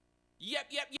Yep,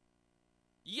 yep, yep.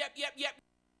 Yep, yep, yep.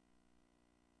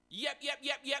 Yep, yep,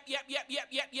 yep, yep, yep, yep, yep,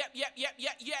 yep, yep, yep, yep,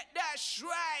 yep, yep, that's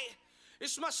right.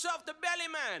 It's myself, the Belly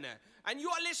Man, and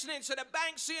you're listening to the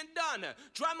Banksy''n''Dunn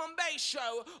Drum and Bass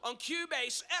Show on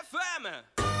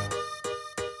QBASEFM.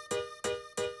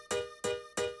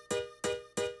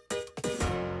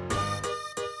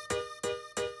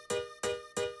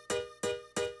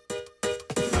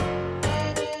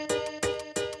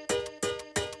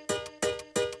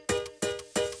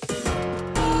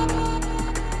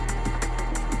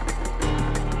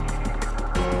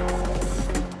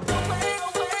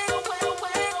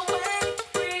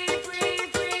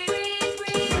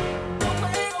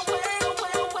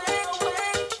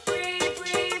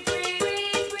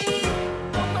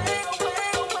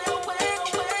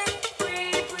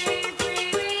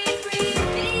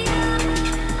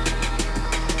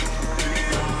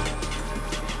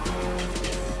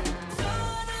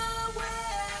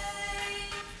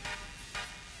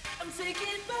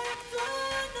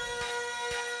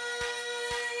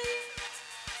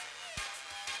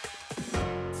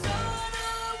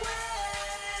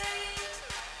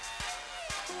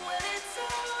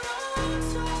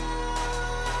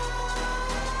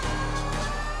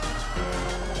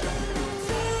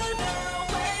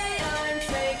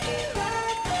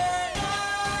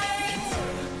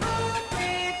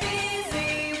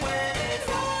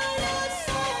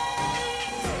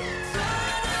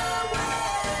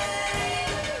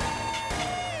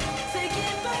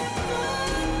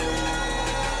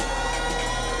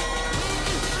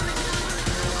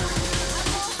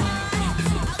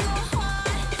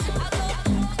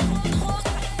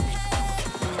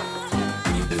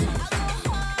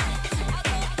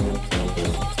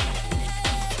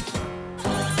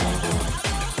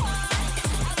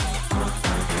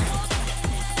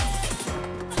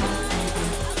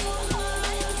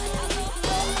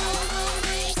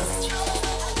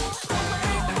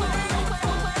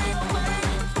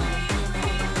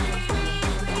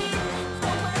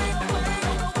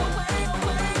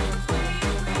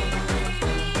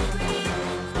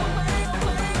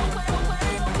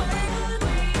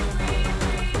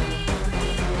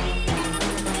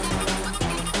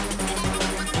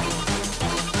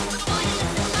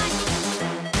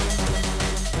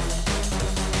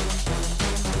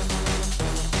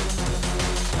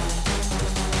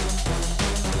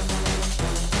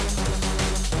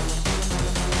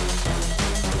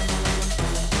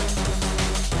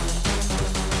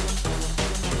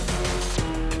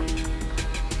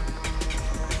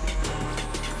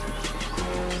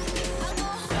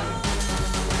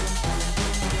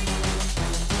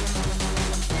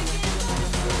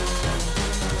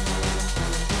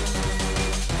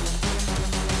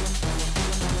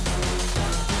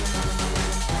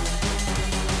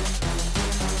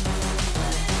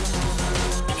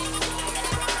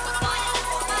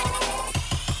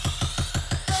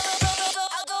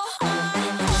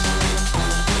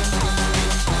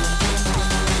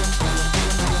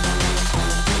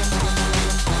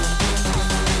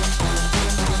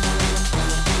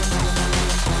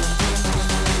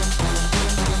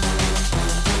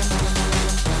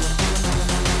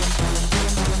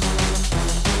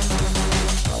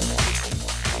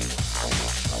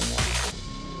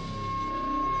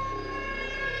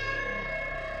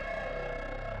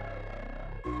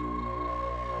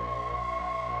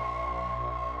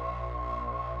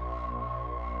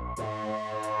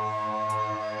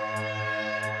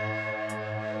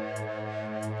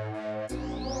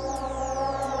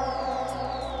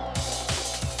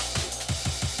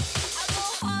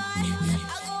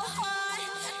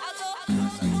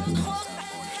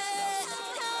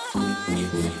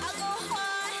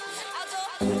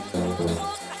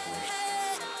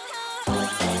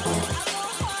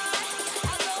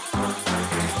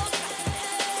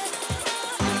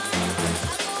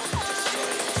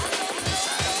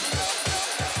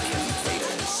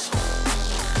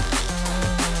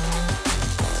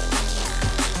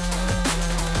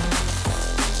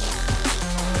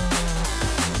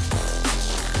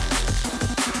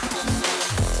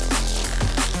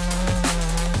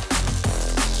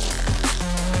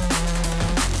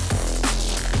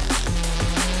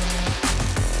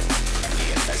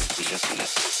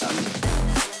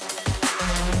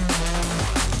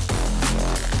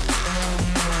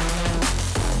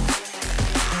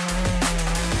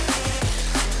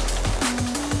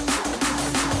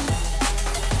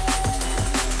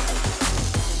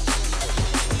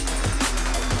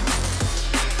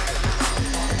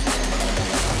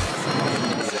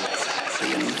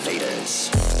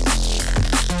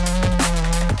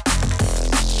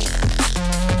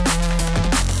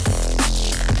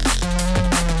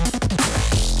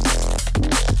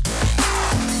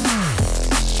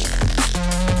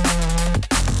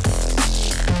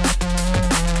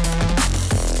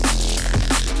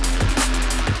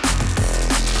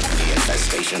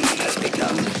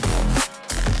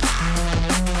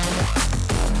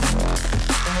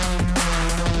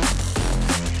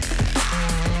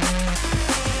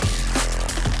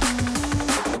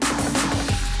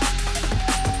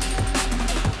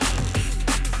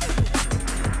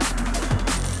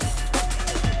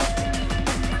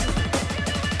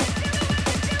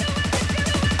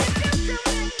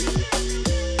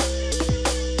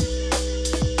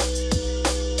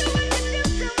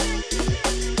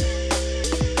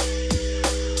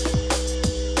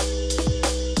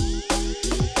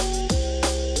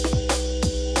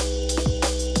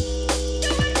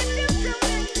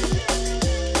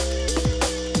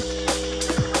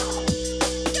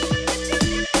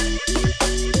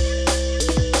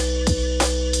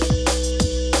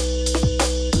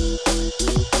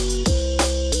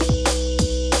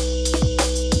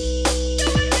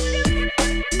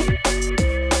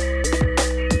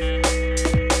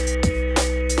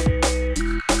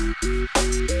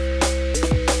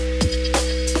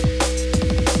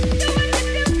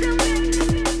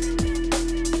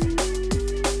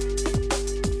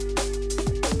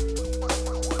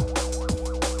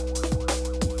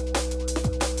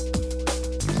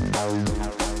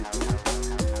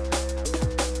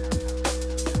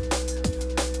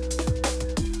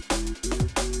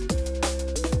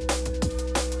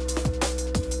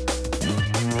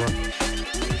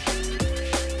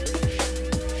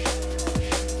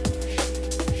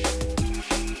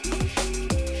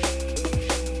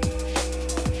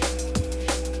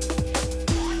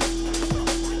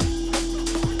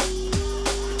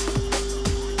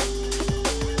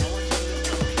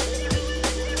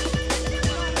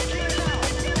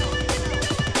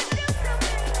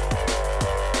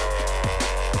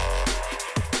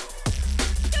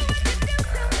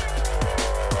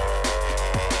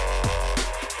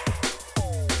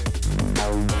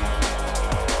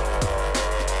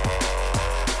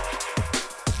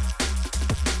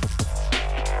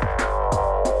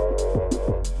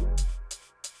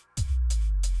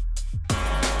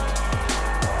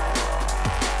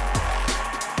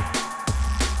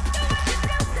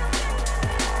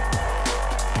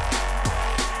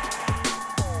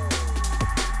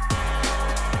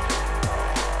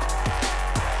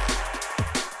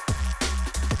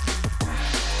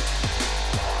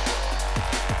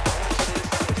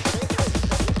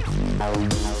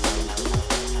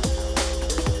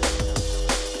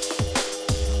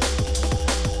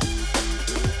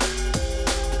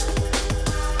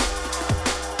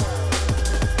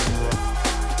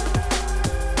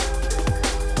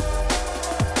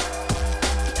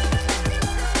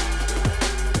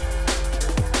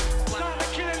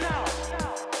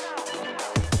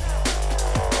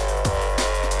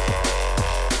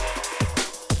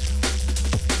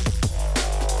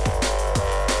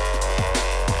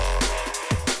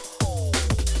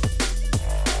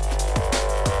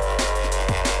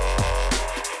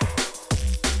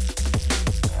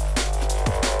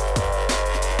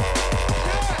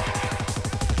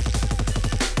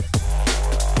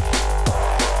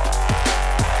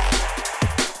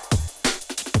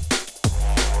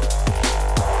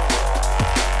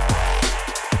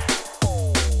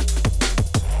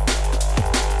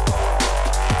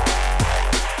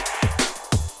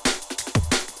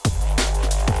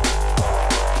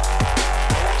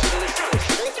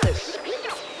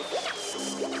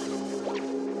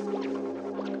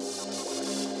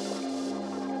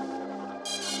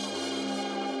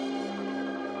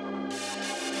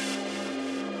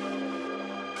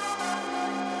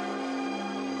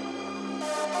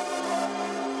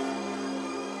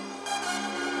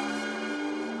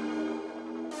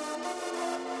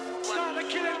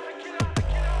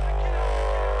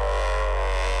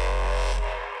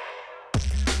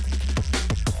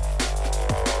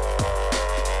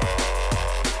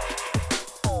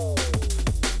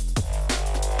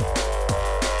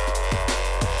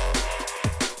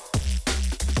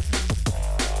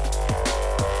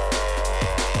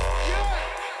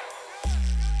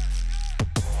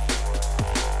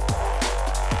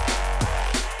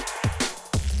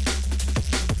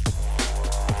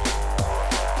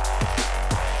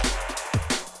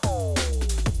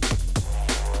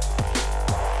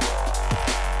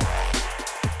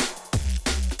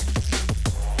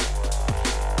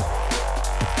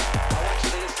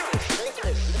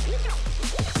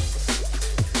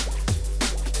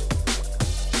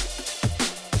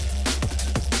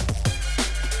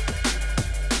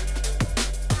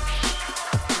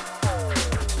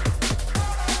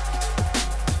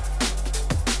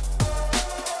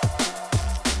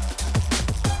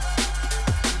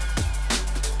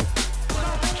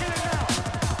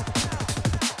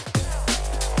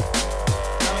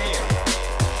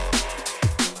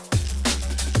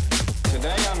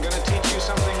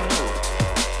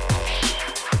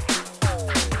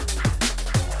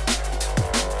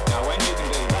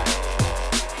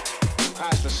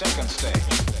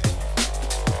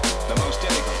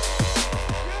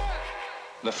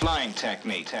 The flying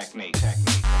technique.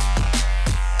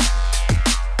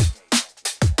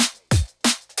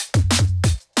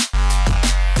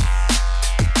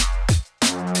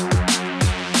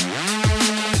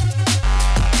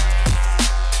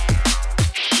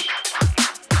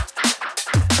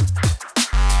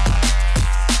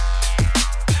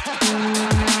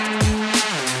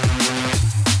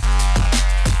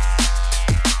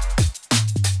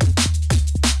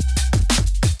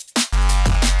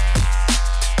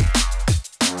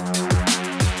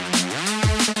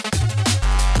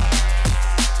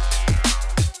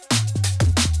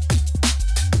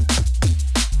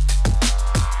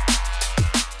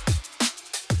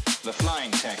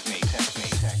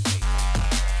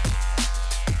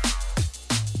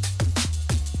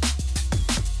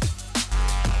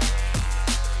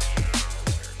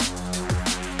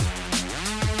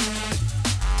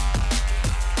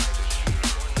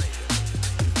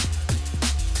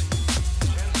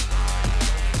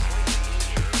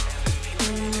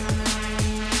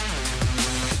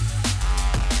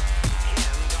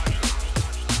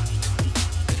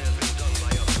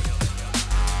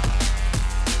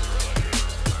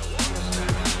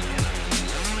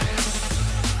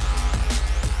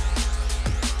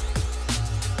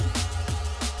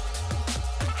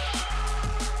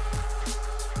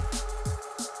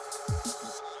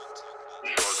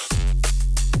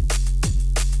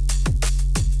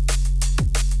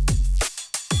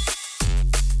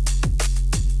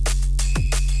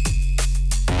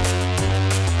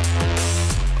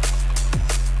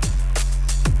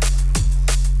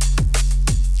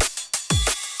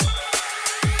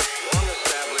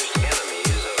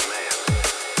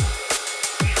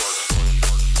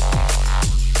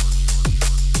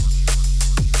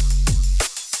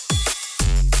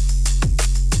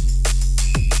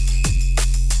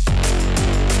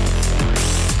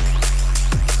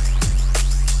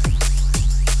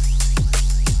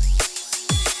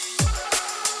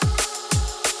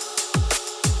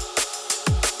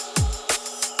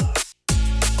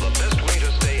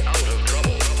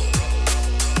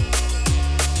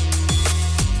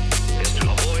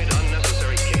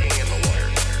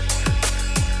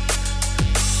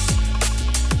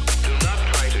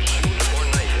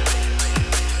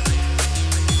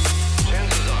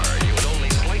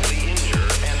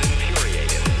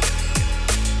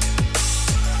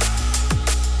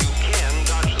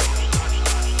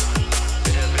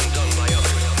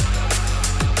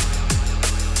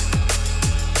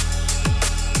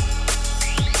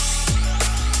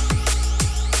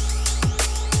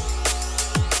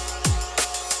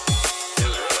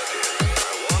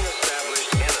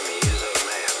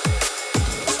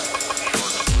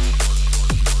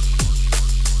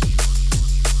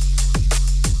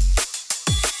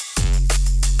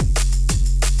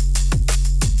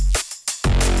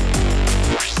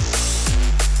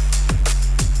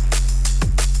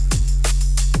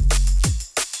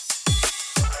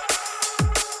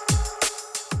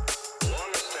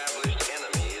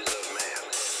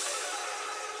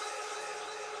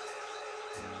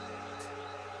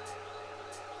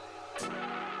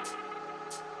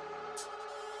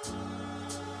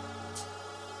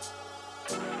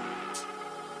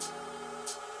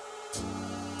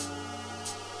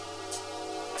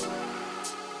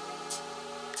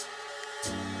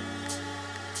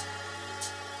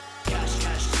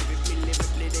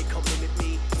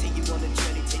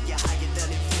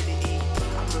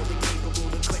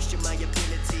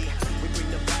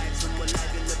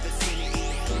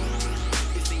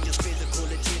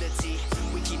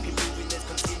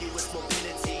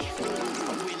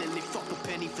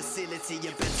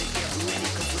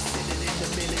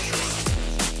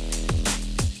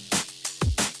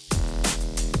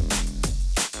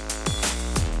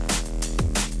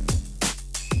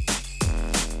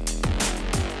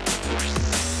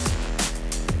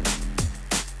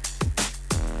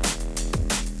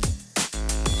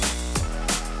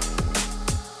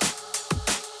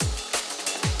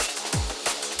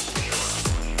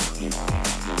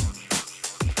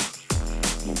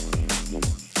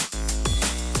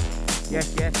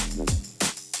 Yes, yes.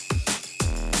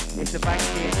 It's the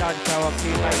Banksy'n'Dunn show on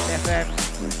QBASEFM.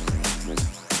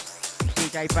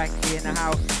 DJ Banksy in the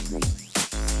house.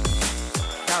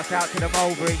 Shouts out to the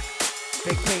Mulberry.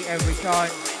 Big Pete every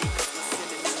time.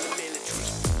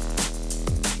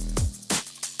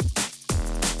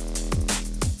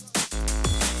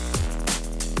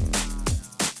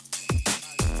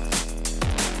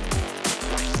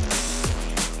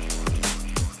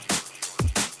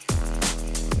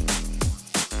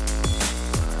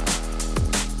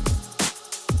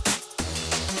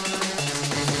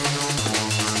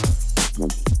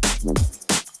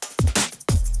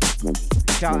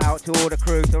 Shout out to all the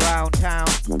crews around town,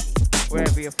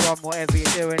 wherever you're from, whatever you're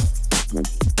doing.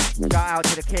 Shout out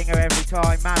to the Kinger every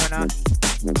time, Mariner,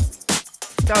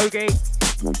 Stogie.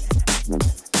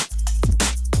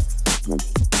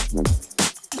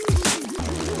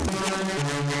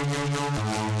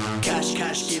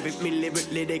 Cash, give it me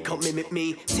lyrically, they can't mimic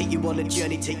me. Take you on a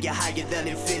journey, take you higher than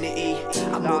infinity.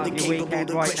 I'm more than capable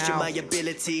to question my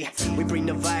ability. We bring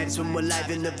the vibes when we're live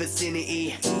in the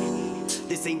vicinity.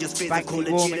 This ain't just physical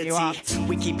agility.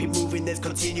 We keep it moving, there's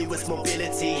continuous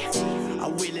mobility. I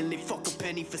willingly fuck up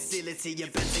any facility. You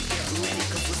better get ready,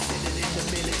 cause we're sitting in the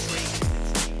military.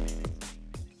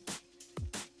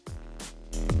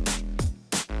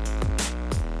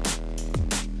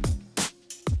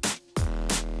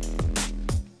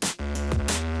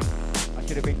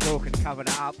 Should have been talking, covering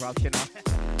it up, bro, shouldn't I?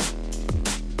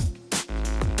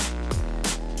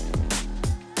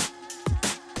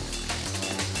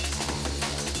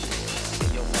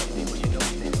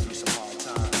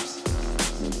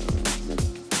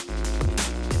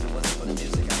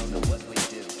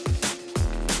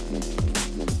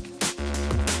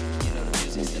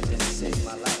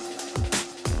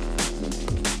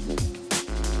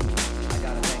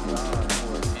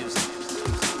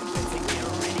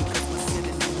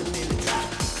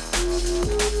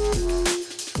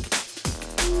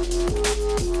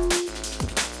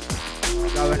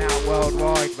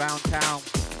 Round town,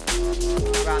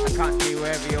 around the country,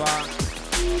 wherever you are.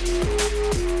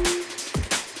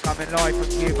 Coming live from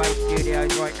QBASE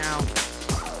Studios right now.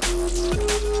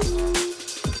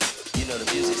 You know the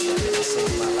music's the been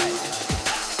saving my life.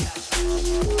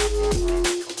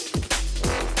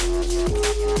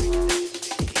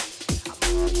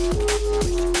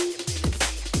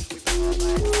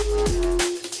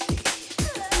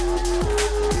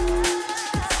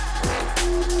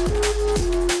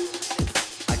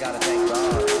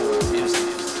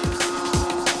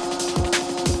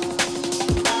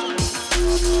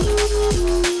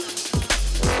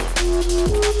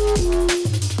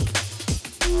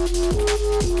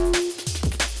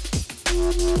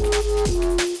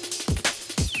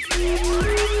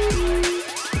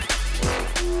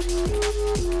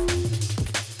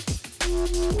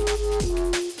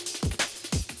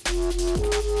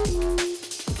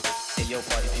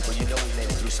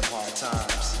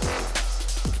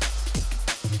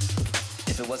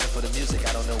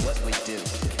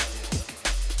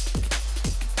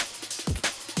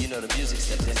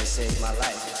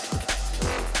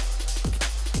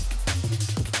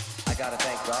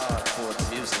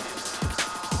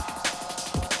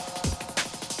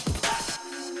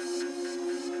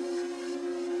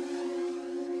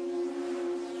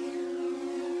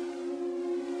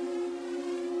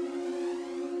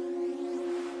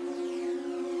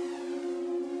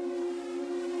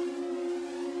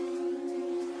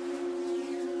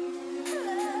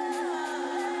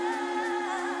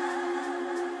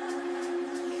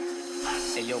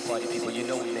 Hey yo, party people, you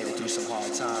know we made it through some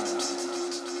hard times.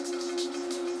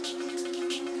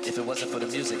 If it wasn't for the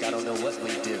music, I don't know what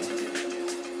we'd do.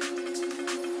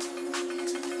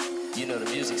 You know the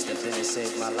music stepped in and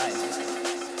saved my life.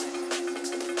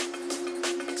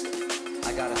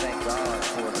 I gotta thank God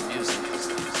for the music.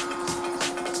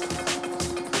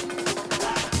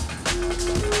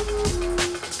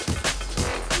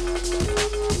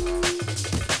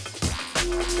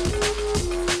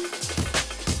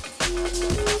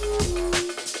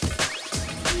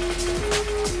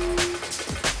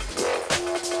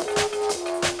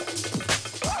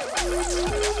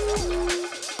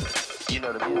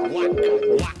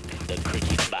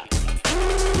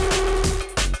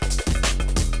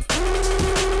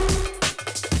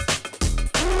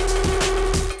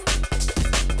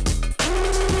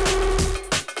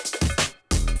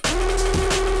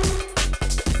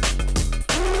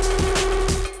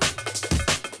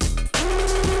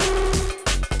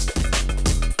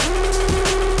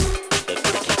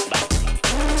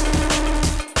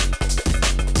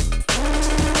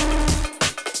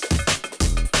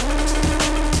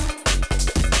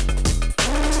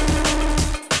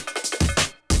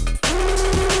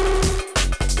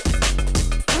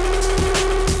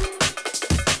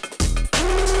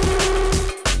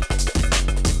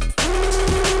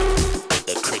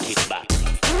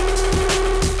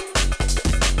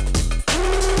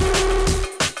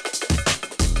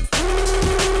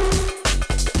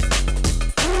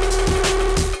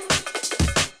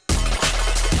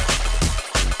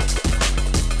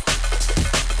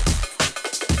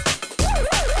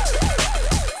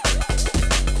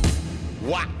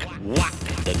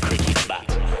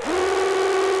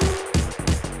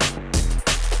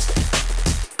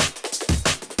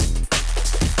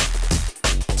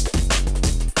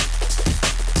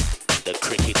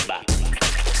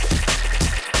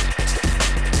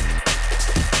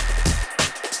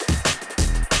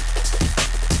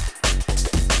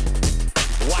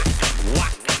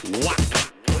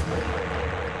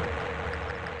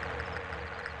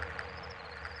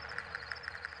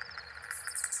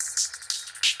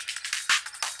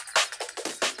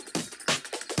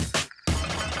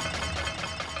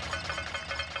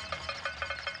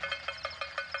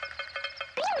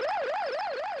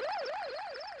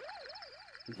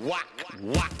 Whack,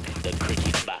 whack, the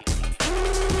cricket bat.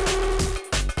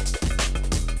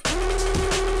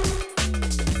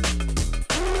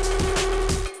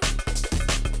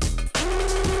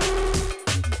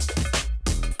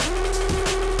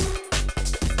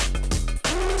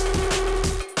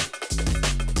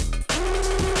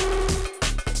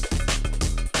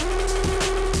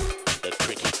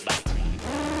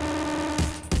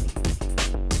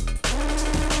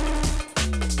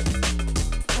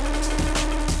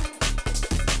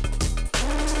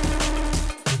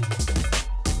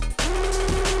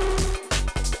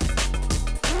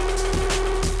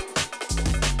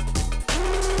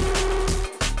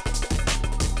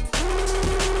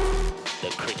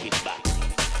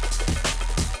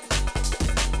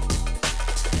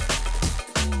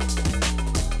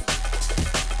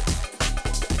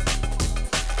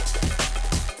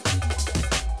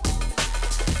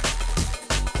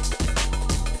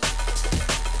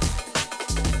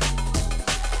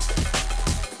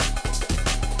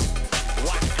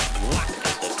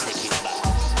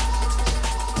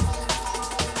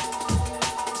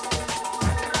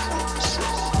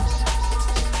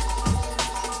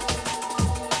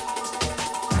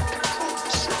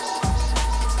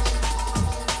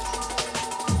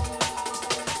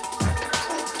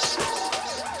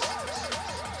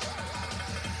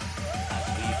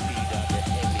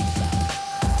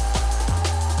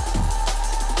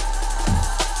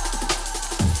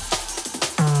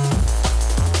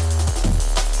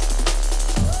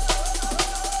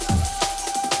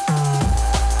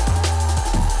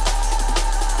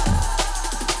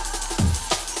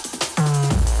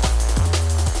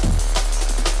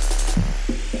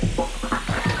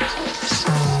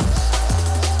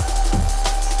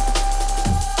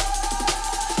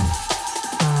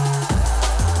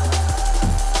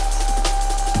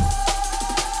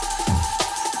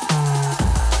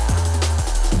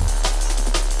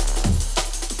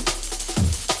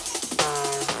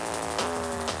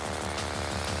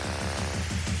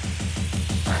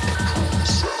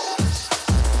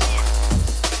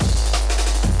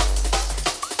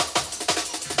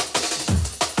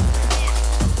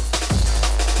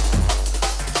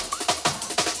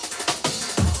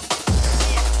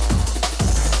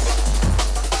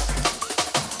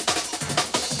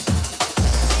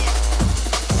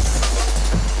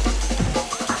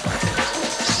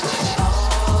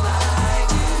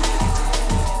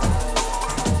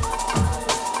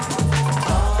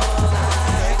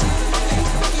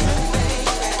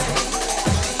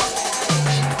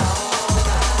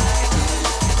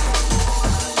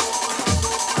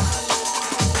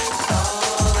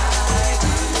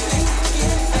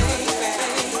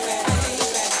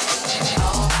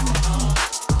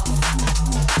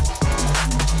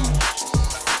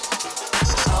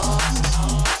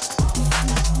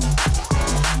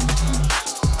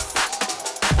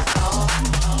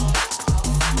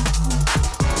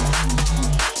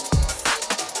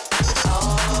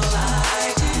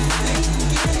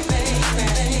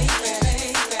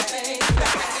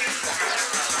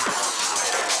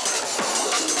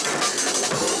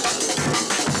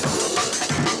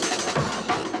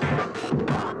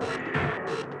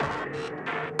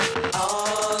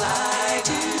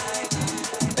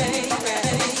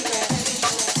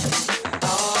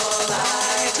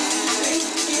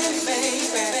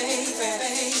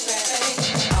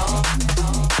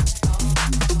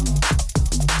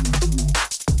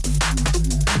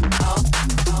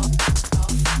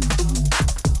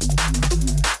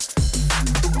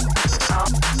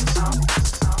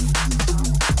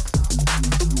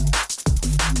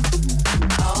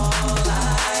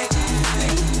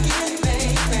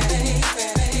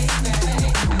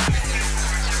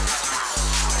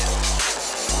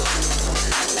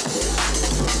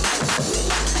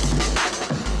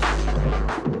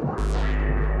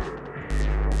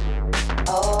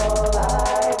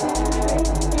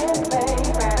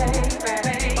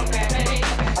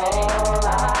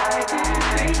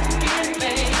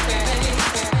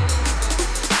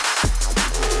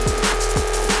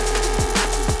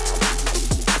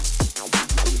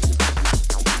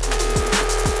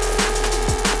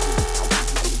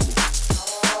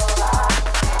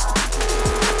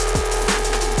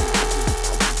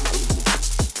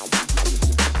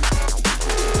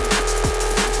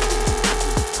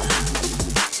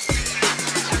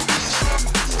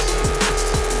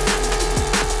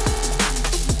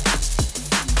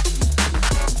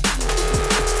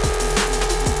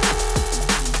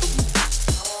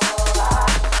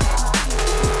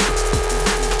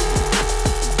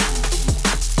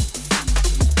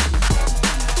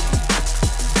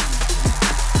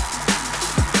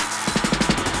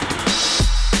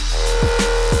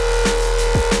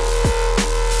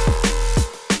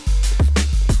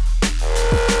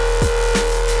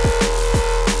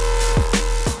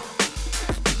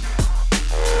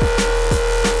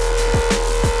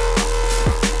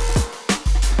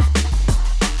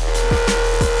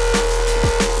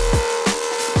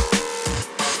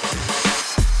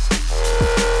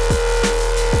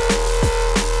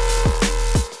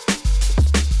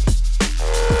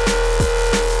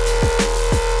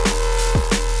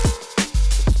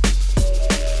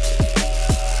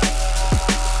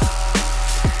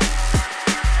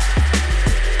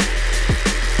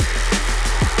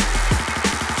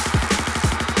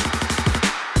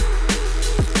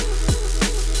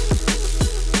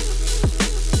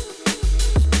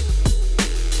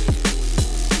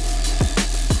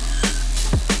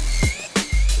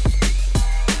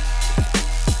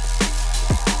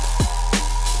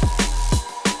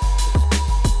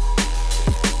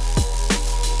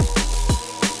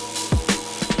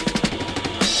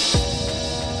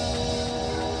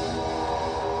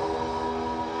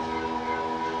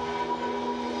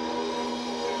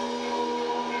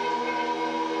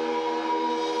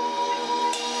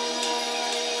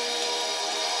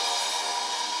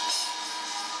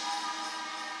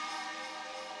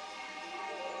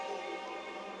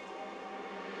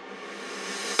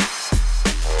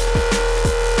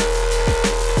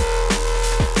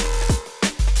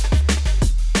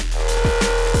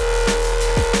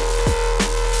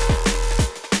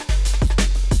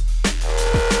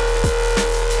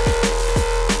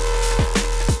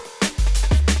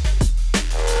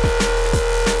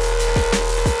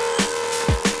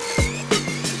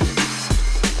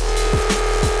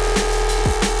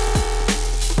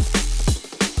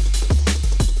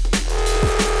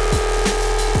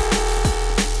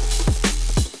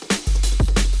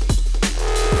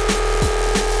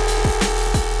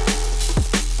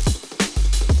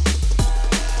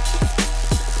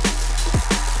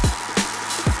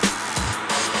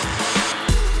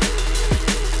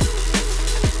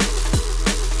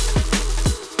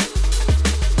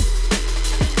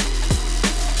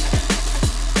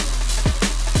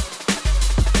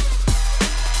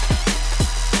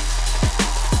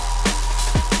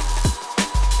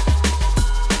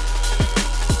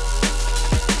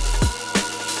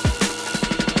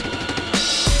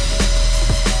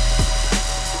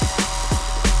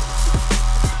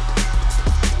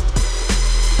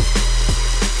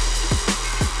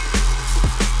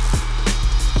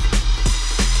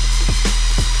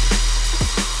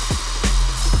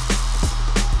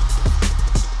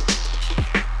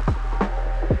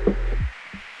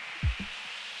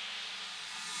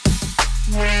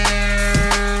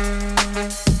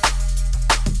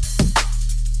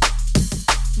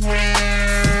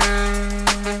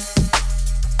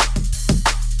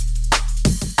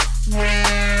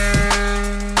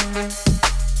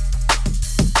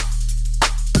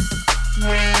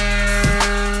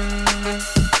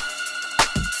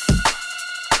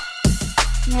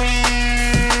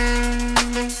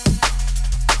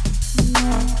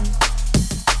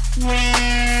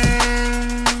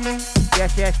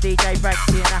 Yes, DJ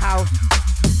Banksy in the house.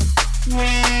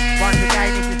 Once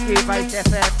again, this is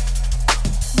QBASEFM.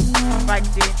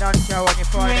 Banksy'n'Dunn show on your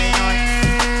Friday night.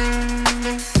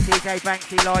 DJ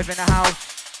Banksy live in the house.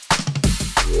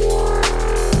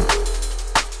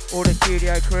 All the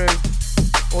studio crew,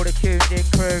 all the tuned in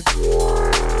crew.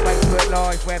 Facebook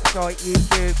Live, website,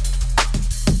 YouTube.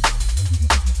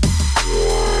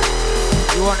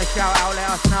 You want to shout out, let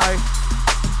us know.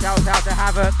 Shout out to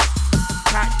Havoc.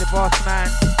 Catch the boss man.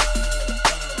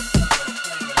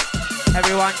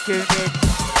 Everyone tuned in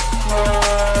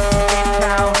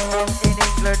town, in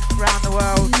England, around the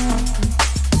world.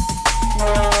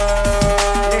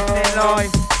 Listening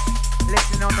live,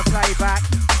 listening on the playback.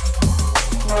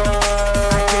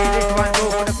 Actually, this one's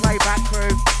all for the playback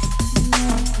crew.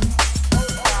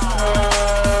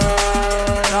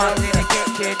 Dancing in the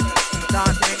kitchen,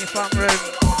 dancing in your front room.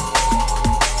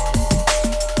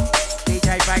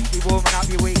 Banksy warming up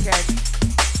your weekend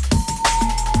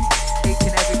each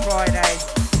and every Friday.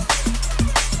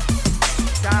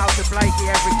 Shout out to Blakey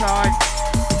every time.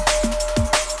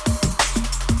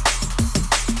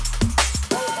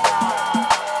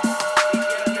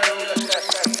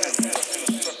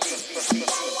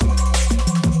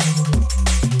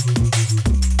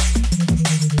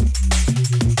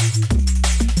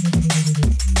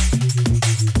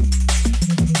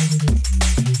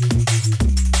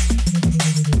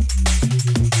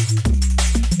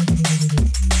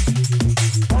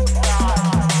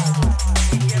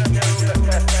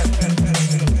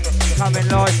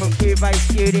 Live from QBase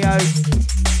Studios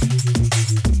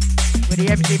with the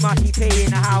MC Mushy P in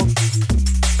the house.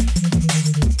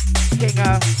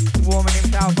 Kinger warming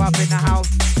himself up in the house.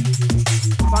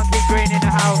 Funky Green in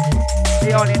the house.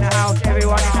 Leon in the house.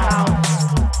 Everyone in the house.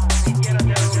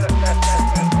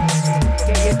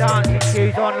 Get your dancing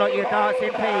shoes on like you're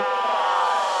dancing Pete.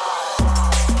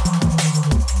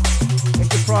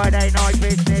 It's a Friday night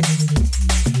business.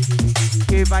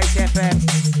 QBASEFM.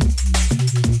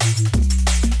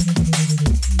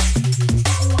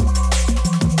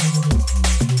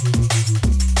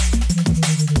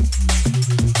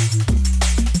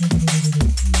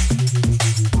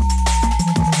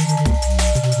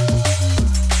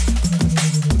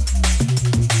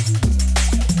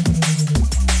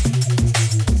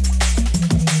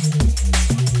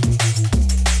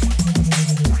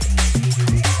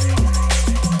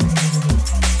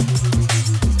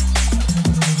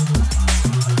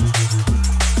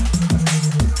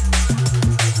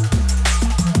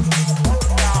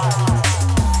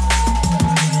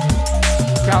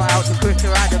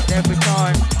 Every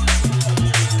time.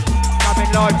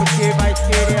 Coming live from QBase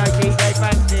Studio, DJ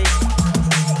Banksy.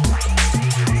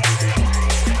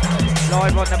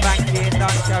 Live on the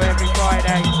Banksy'n'Dunn show every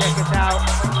Friday. Check us out.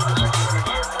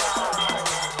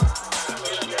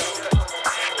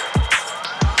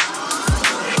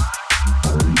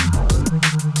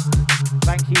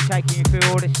 Banksy taking you through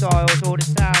all the styles, all the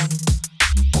sounds.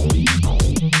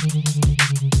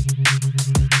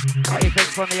 Anything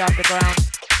from the underground.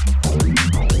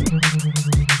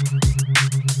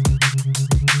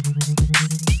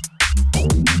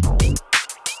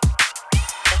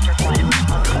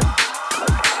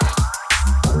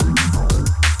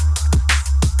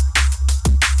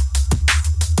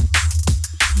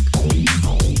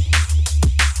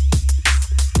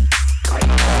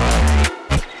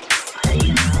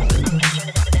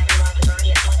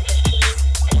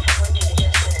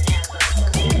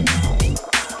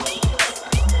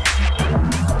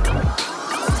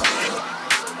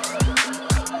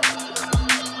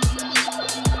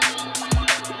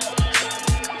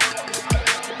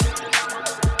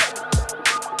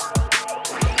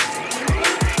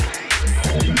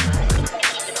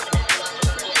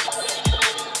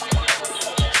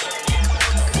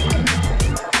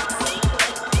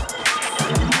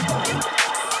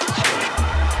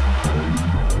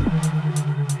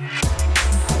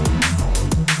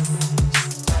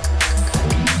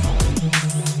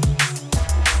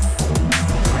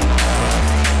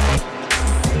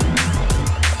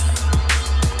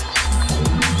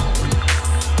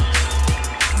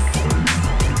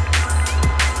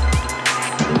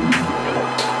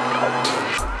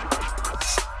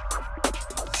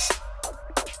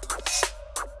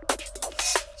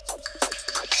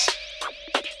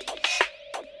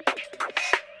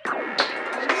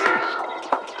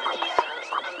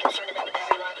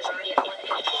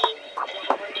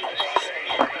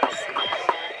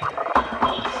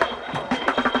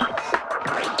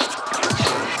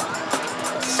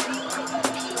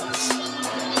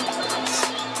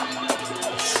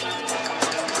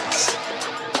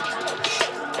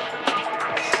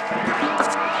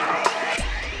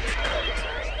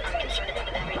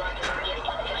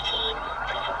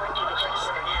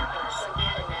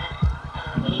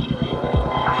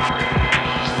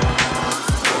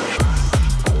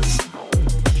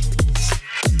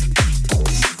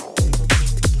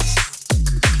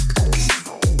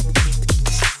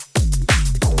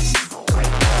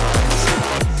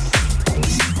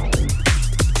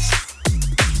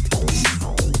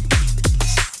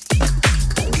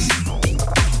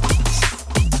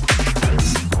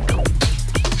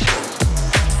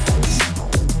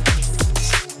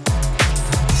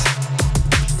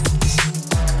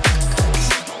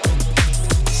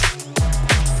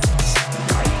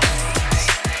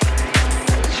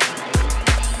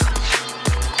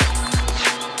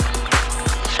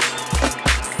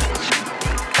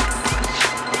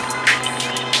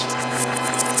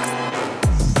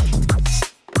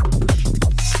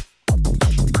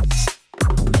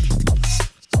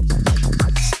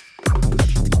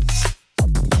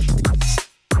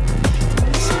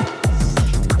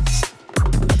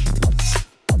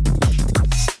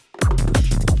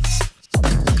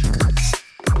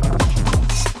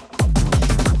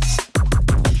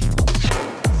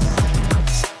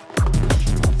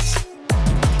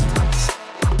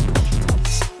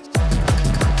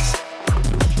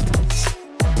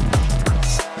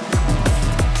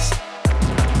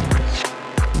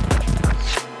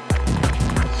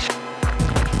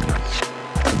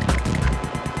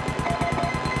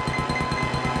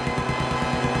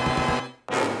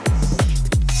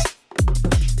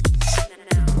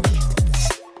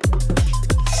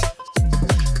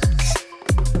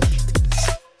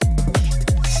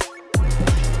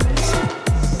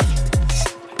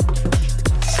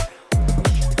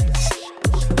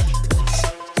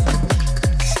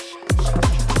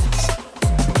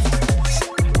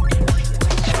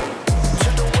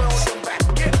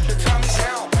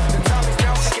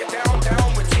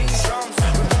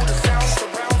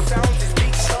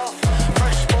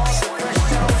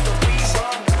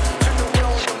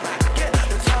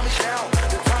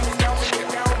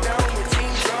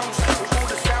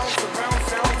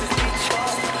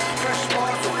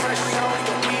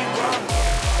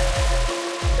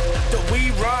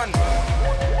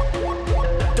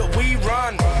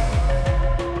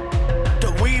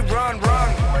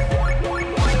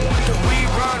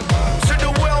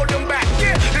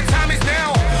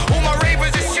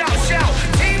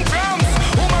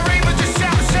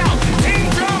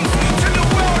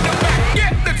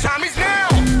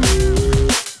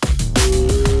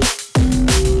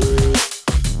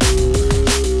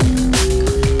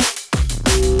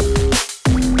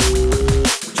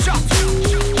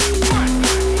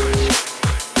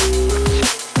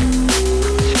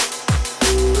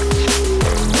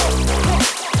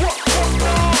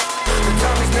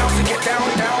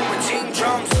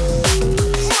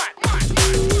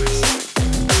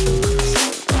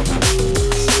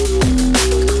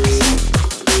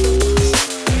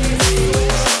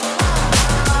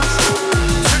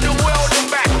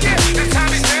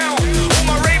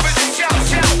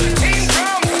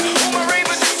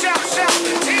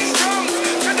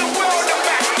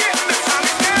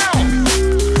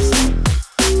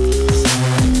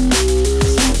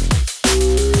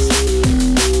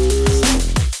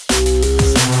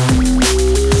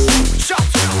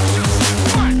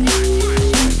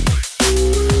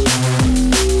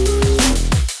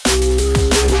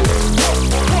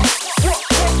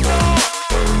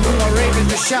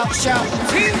 shout, shout.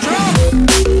 Team drum.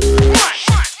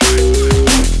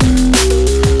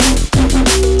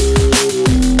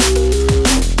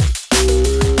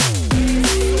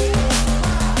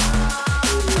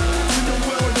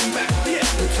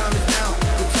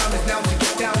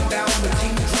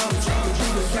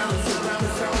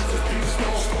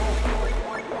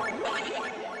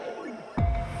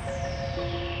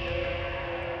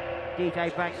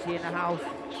 DJ Banksy in the house.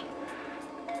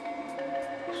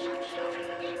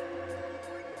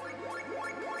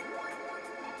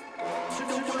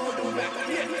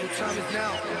 The time is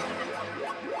now.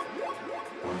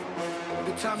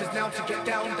 The time is now to get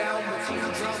down, down with team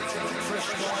drums.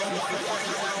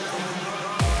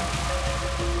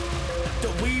 Do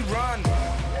we run?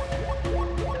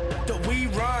 Do we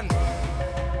run?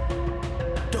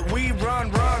 Do we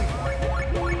run, run?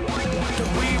 Do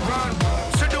we run?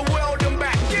 To the world and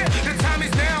back, yeah, the time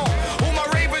is now. All my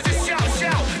ravers just shout,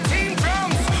 shout. Team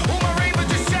drums. All my ravers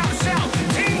just shout, shout.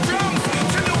 Team drums.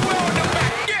 To the world and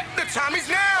back, yeah, the time is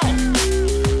now.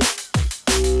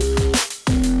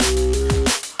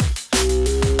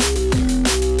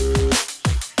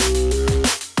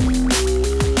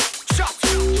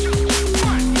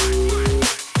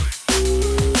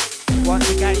 Once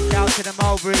again, shout to the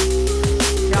Mulberry,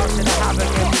 shout to the Havoc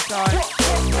every time.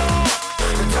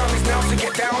 The time is now to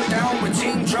get down, down with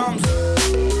team drums.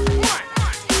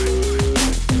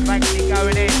 Banksy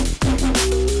going in.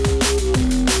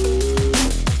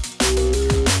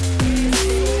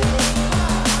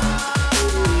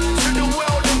 To the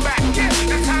world and back, yeah,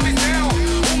 the time is now.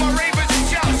 All my ravers just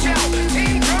shout, shout.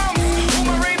 Team drums. All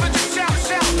my ravers just shout,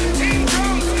 shout. Team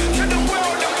drums. To the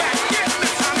world and back, yeah, the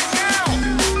time is now.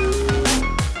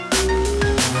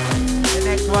 The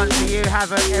next one for you,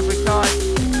 Havoc, every time.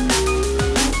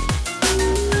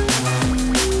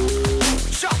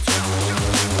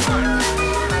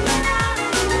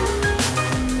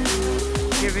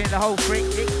 Giving the whole freak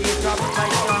Dixie a drum and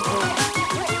bass jungle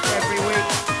every week.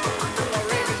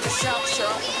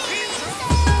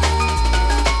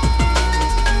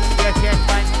 Yes, yes,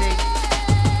 Banksy.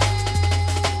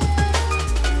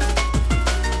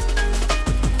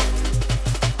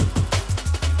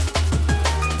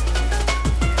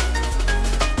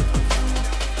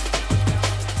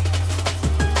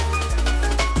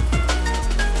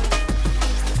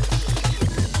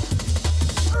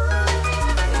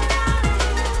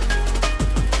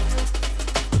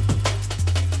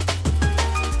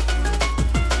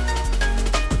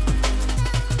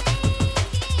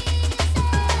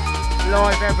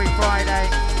 Live every Friday,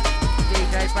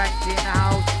 DJ Banksy in the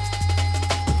house.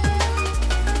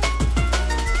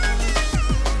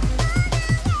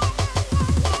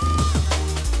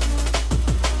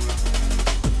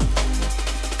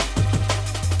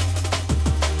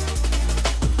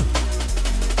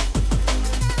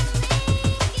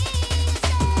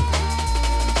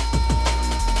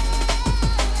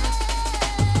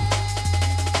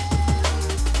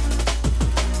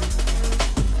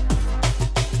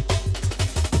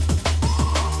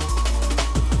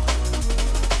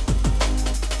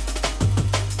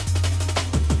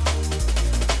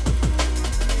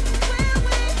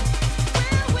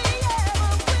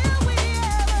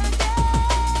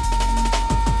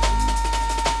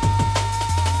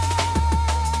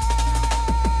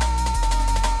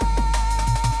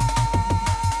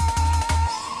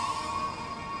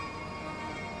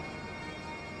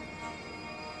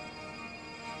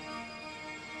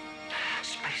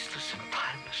 Spaceless and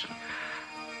timeless and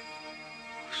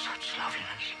such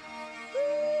loveliness.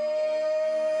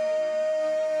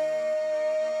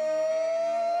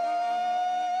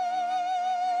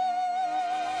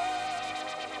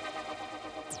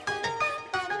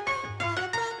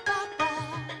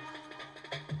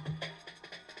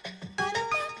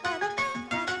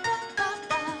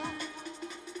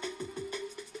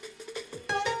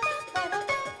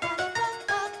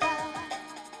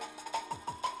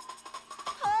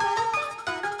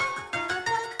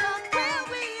 Will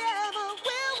we ever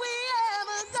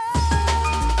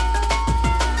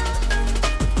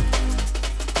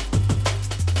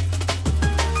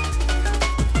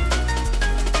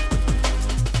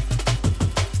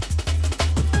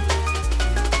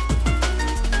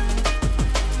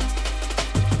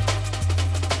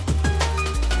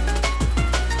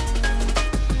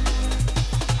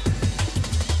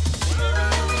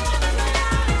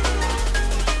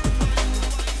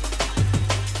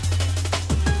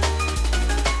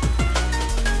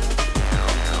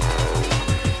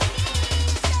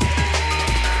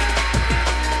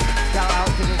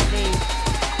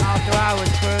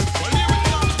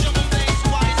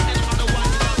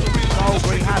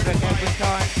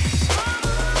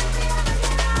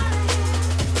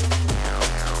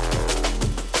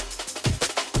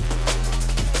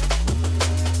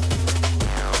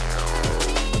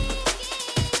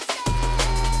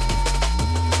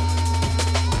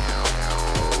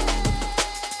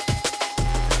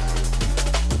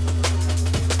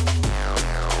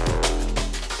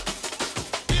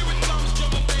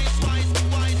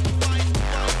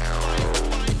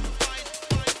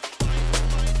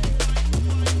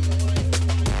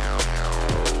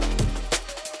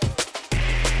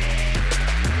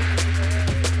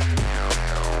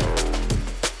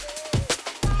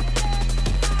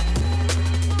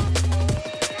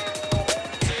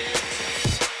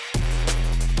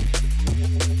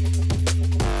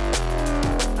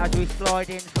we slide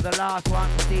in for the last one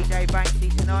for DJ Banksy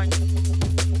tonight.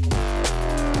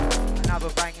 Another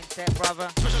banging set, brother.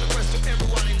 Special request to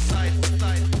everyone inside.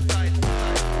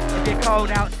 If you're cold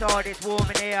outside, it's warm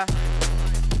in here.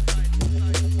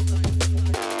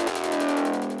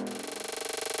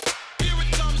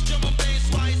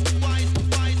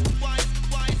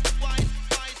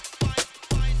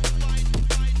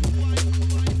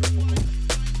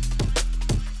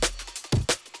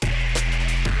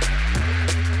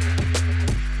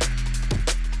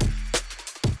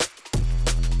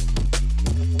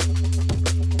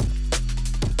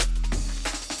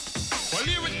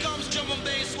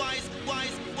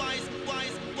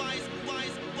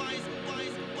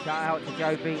 Shout out to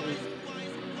Joe Beatty.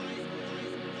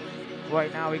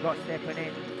 Right now we got stepping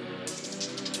in.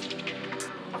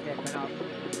 Stepping up.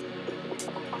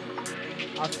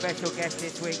 Our special guest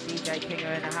this week, DJ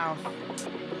Kinger in the house.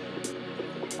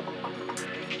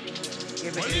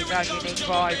 Give us your own unique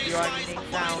vibe, your own unique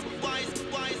sound.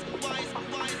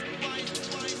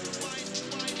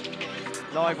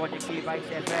 Live on your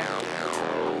QBASEFM.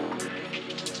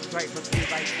 Straight from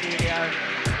QBase Studio.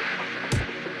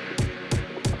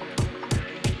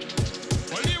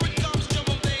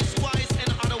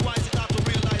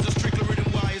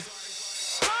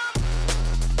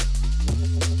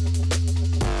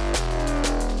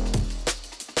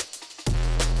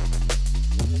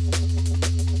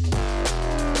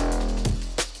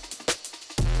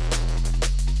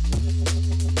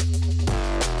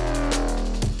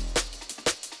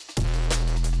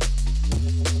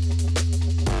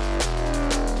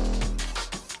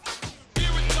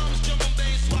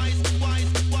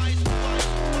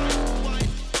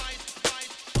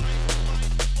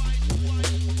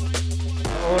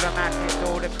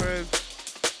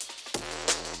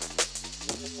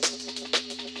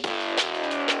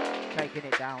 Taking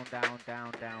it down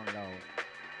low.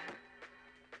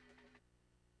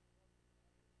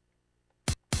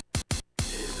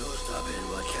 There's no stopping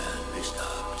what can't be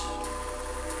stopped.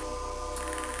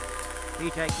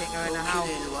 DJ Kinger in the house.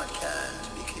 Killing what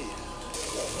can't be killed.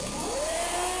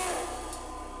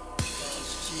 Can't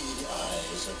see the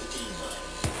eyes of the demon.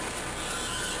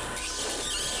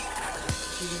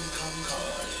 King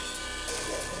Concord.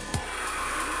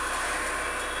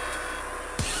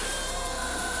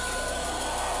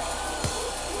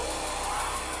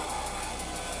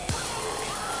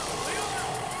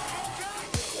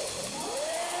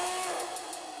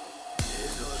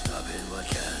 What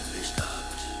can't be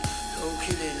stopped. No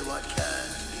killing what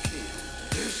can't be killed.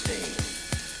 This thing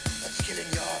that's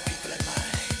killing your people and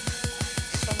mine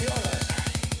is from the other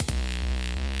side.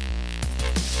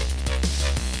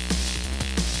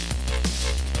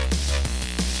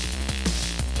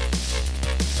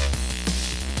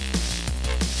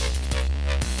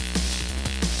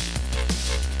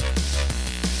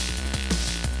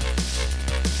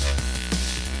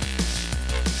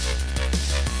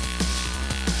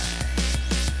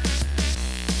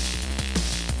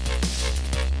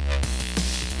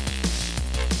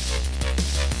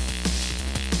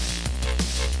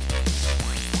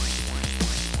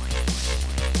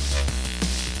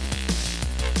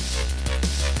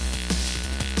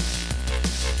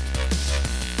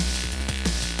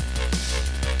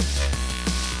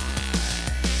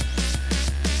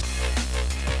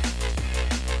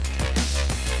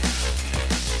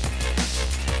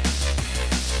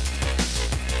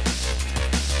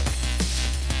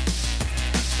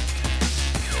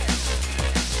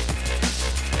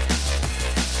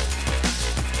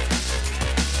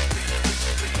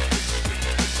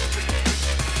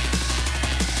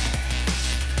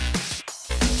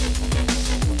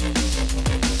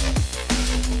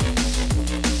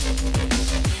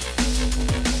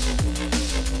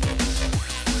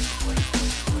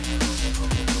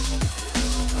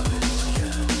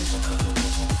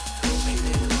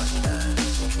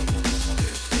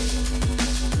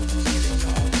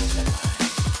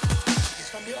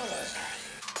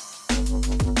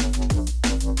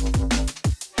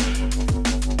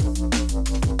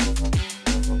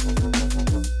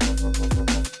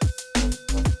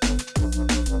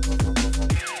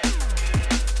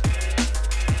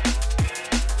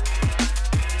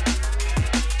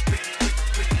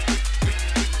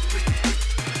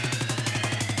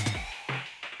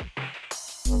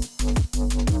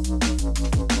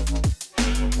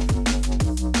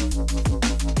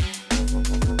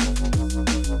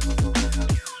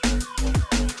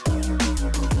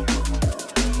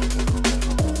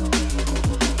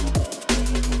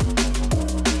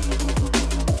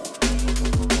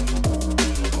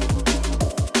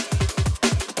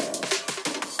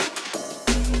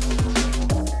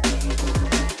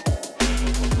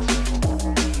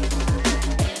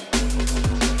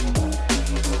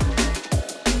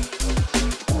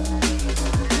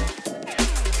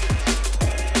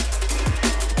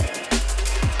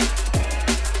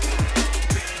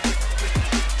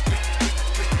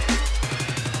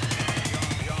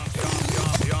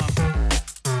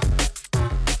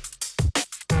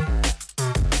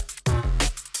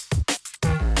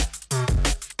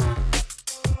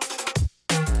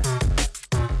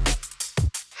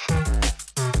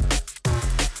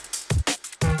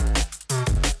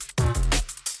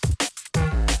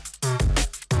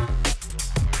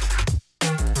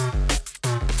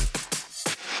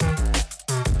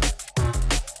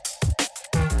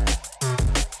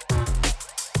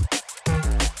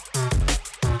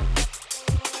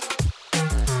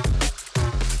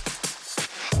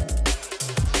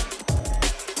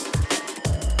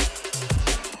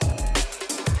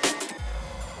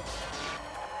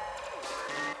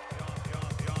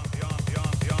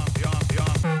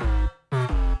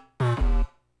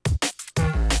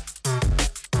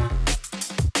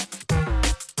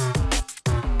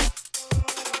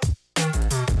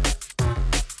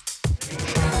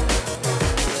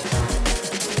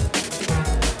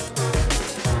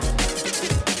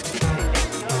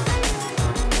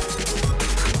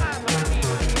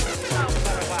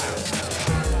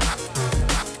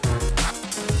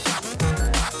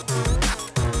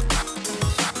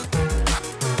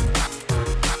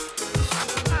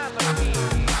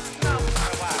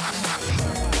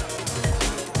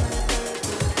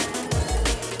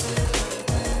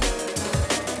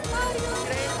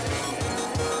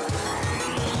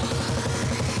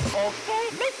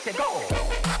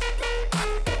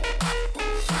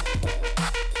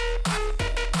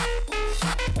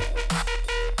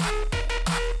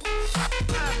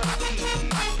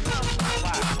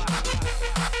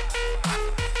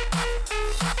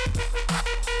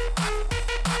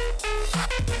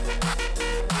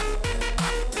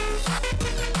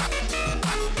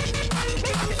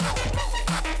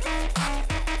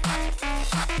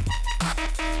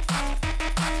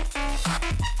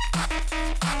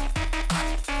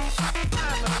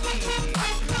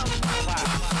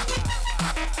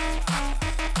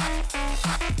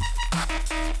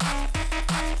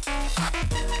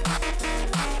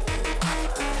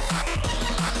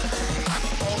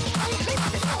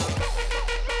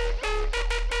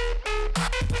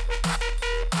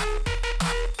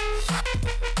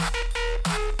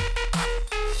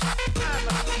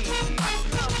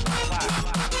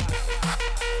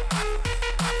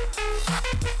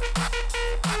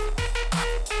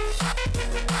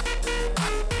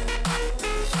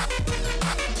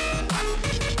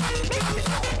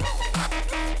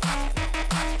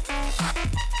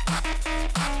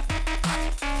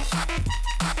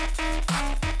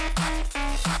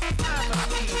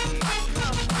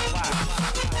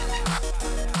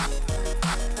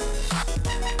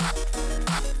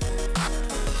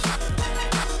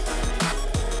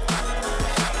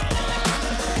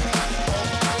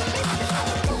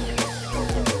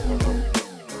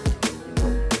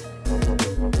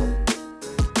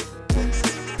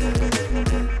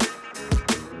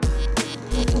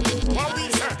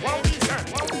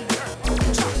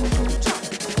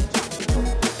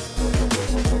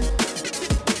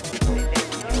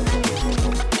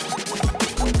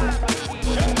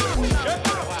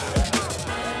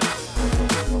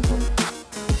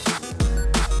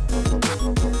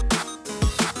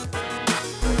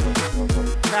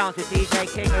 Sounds of DJ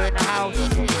Kinger in the house.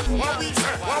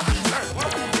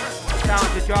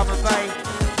 Sounds of drum and bass.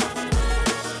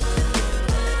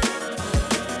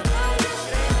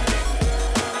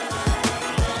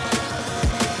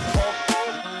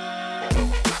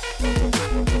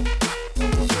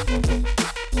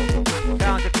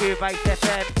 Sounds of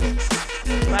QBASEFM.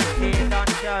 Banksy'n'Dunn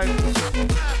show.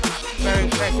 Very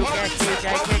special guest DJ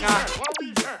Kinger.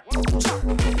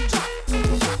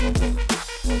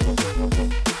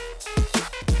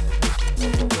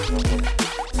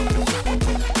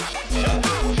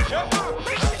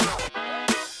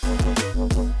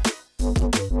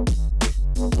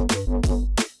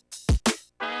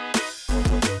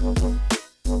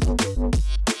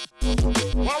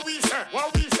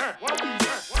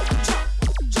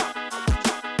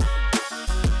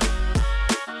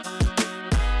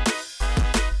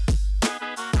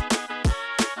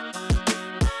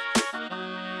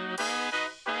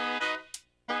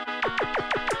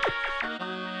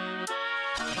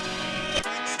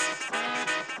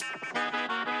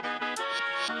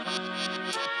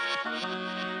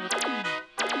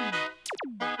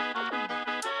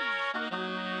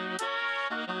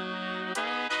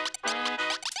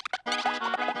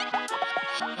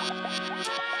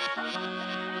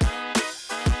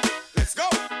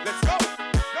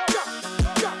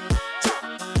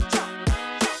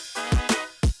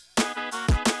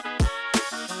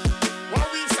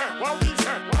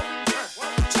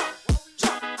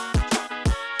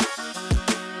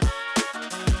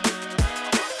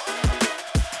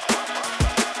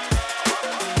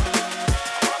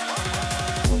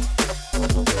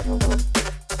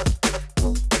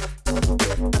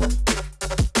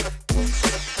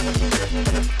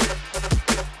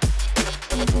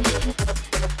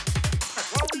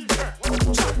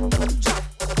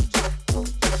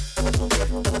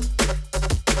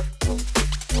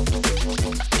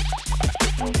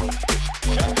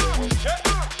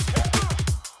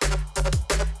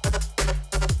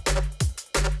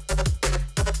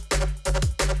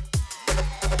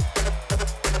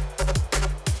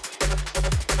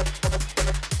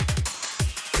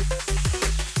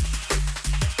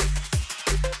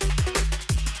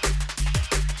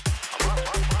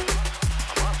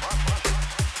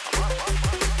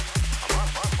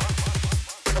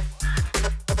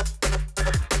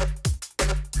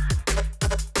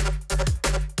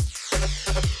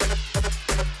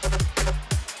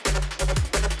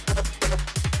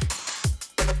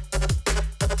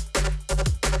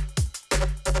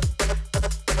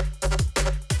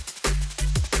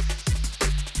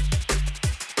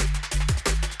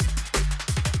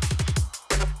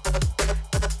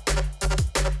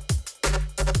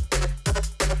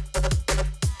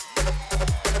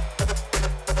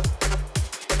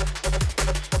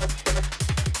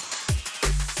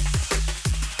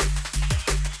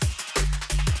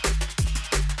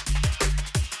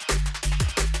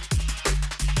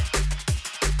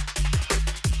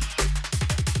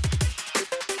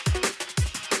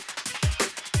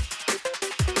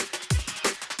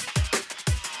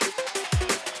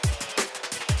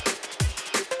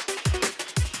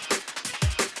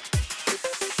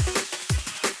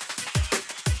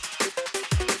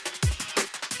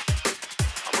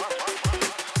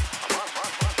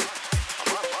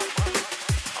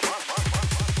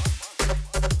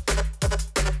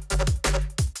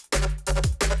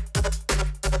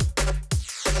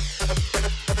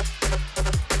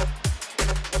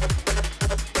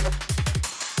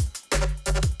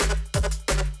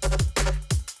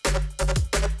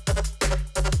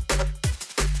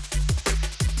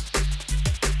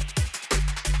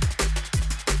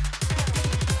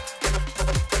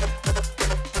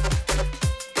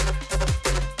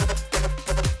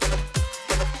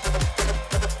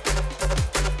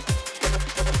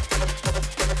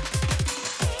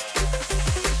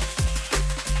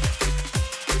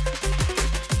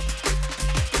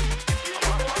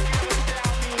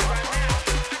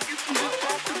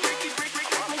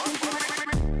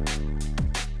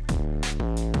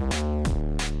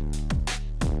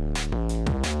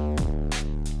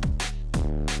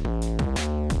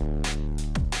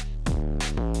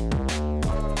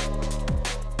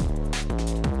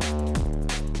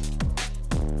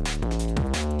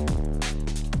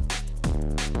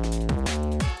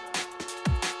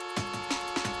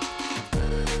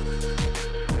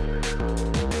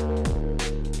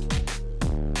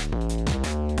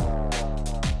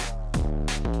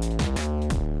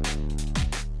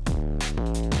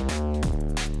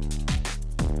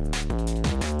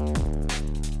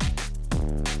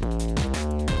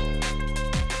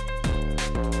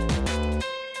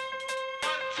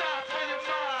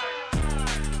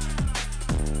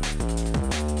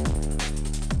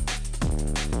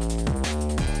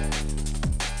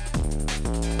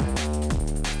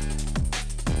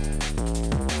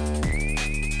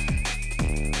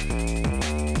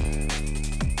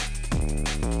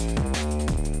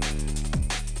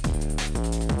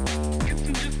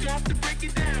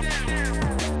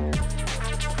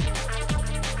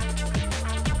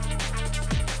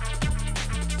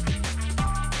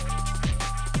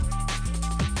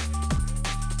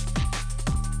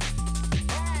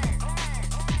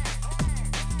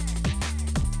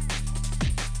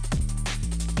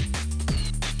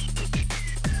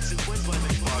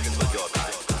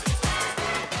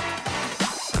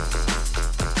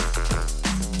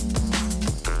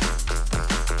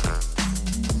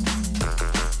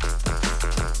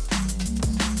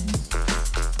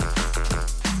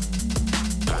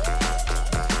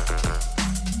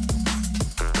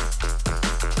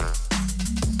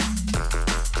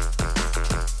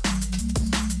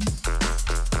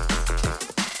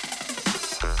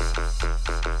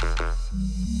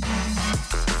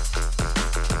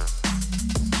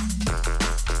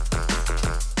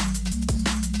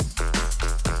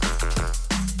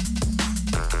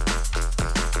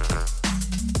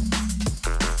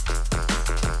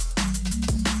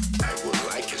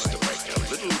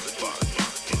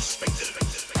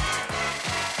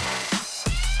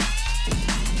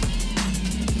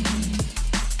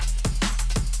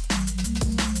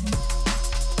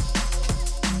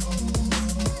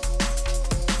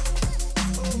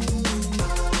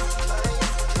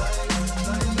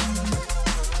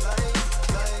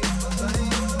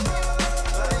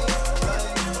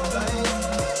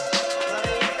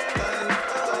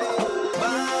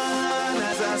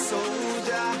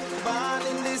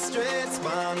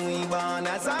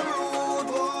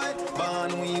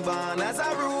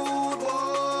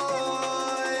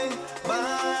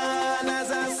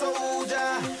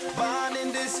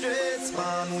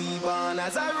 we born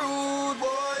as a rude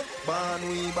boy.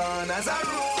 We born as a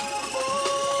rude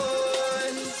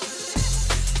boy.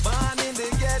 Born in the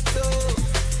ghetto,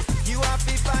 you have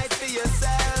to fight for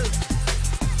yourself.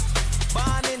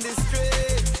 Born in the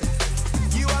street,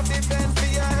 you have to fend for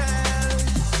your health.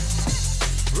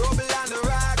 Rubble on the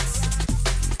rocks,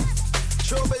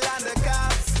 trouble on the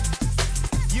cops.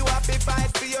 You have to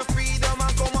fight for your freedom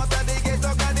and come out of the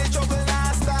ghetto 'cause the trouble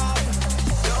not stop.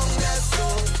 Don't let go,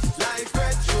 life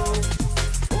retro.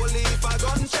 Only if a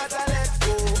gunshot I let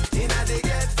go. Inna the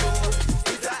ghetto,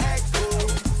 it's a echo.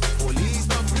 Police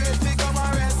not afraid to come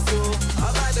arrest you.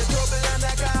 Avoid the trouble and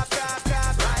the cop.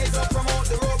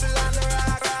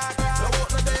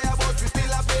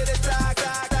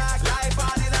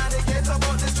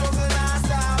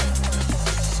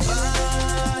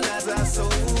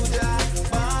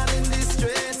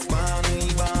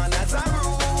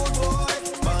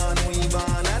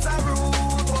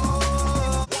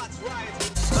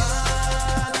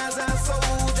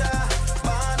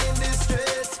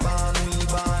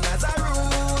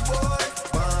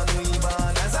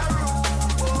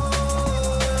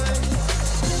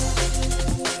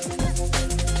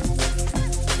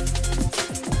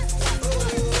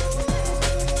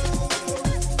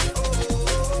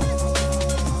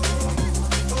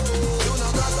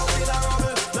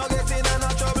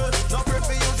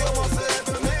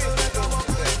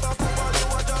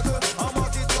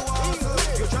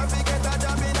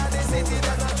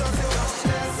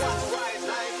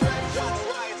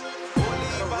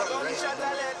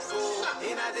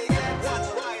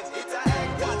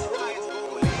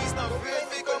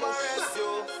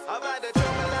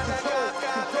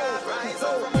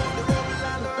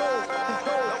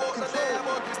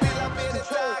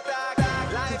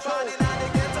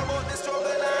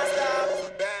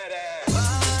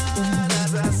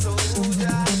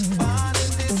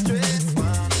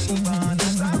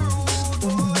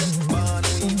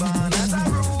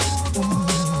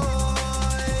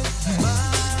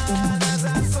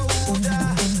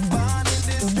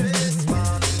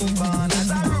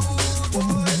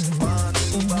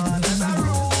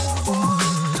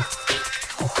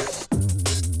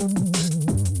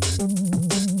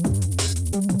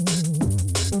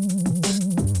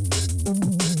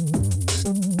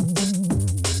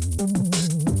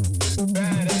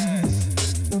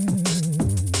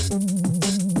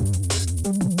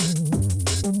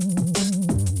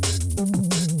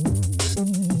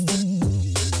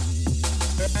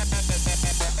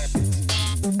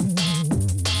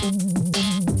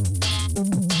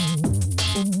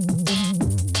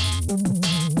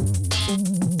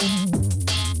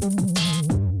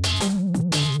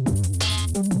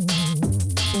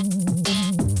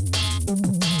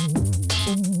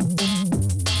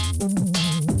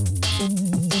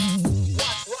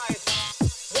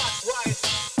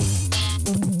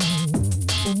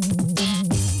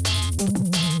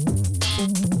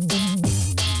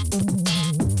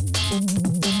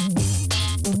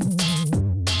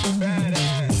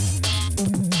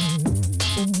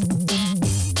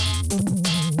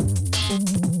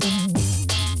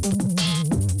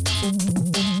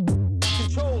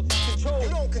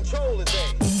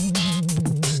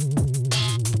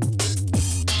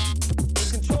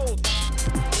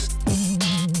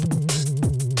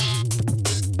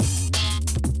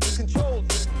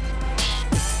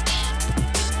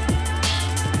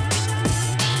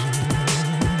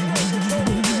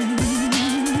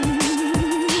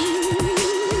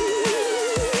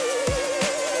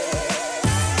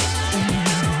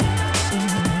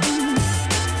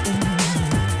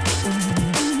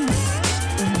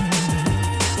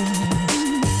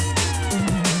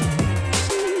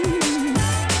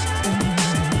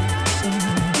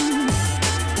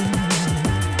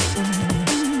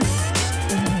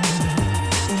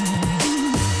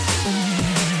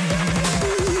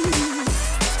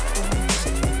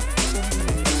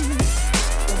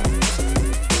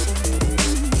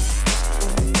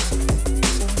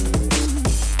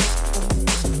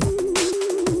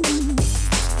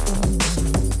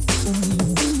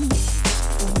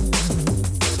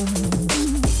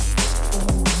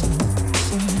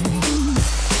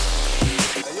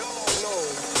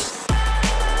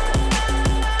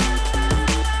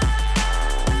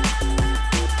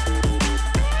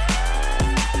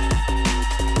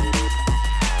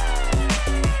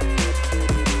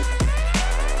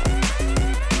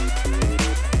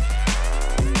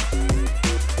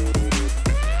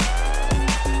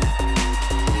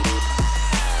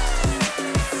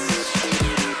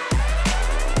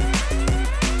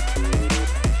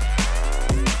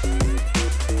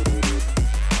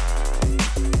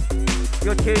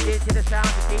 You're tuned into the sounds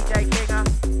of DJ Kinger.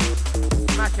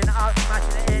 Smashing it up,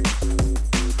 smashing it in.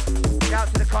 Shout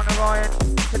to the Conor Ryan,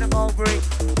 to the Mulberry,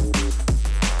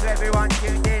 to everyone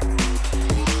tuned in.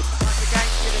 Once again,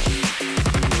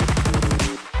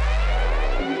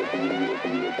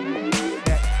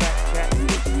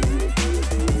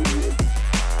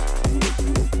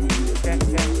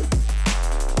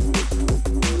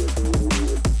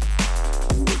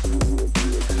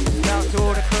 shout to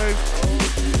all the crew.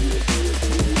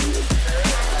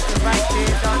 That's the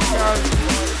Banksy'n'Dunn show.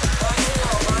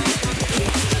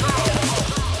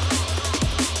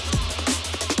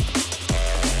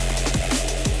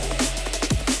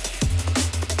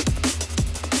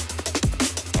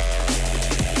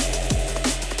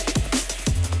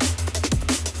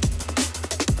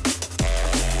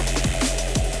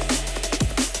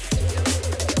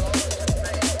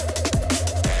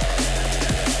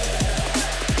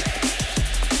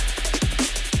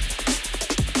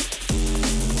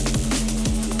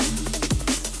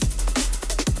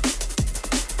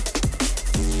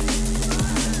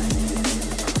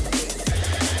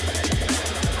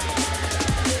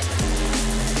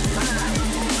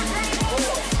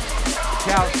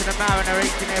 Shouts to the Mariner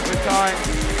each and every time.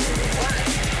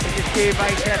 This is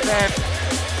QBASEFM.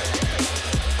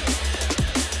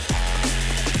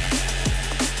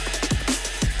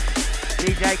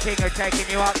 DJ Kinger taking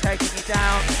you up, taking you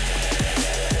down.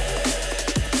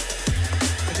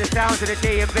 It's the sounds of the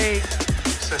D&B.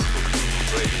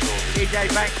 DJ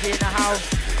Banksy in the house.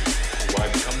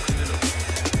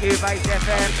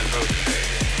 QBASEFM.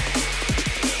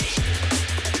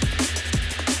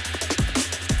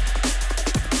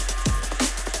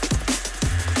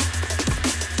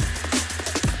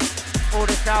 All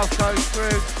the South Coast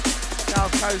crew,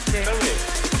 South Coasting. Oh really?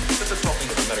 But the dropping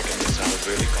of American missiles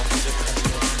really complicated.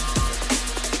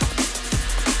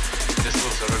 This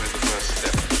was only the first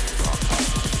step to our path.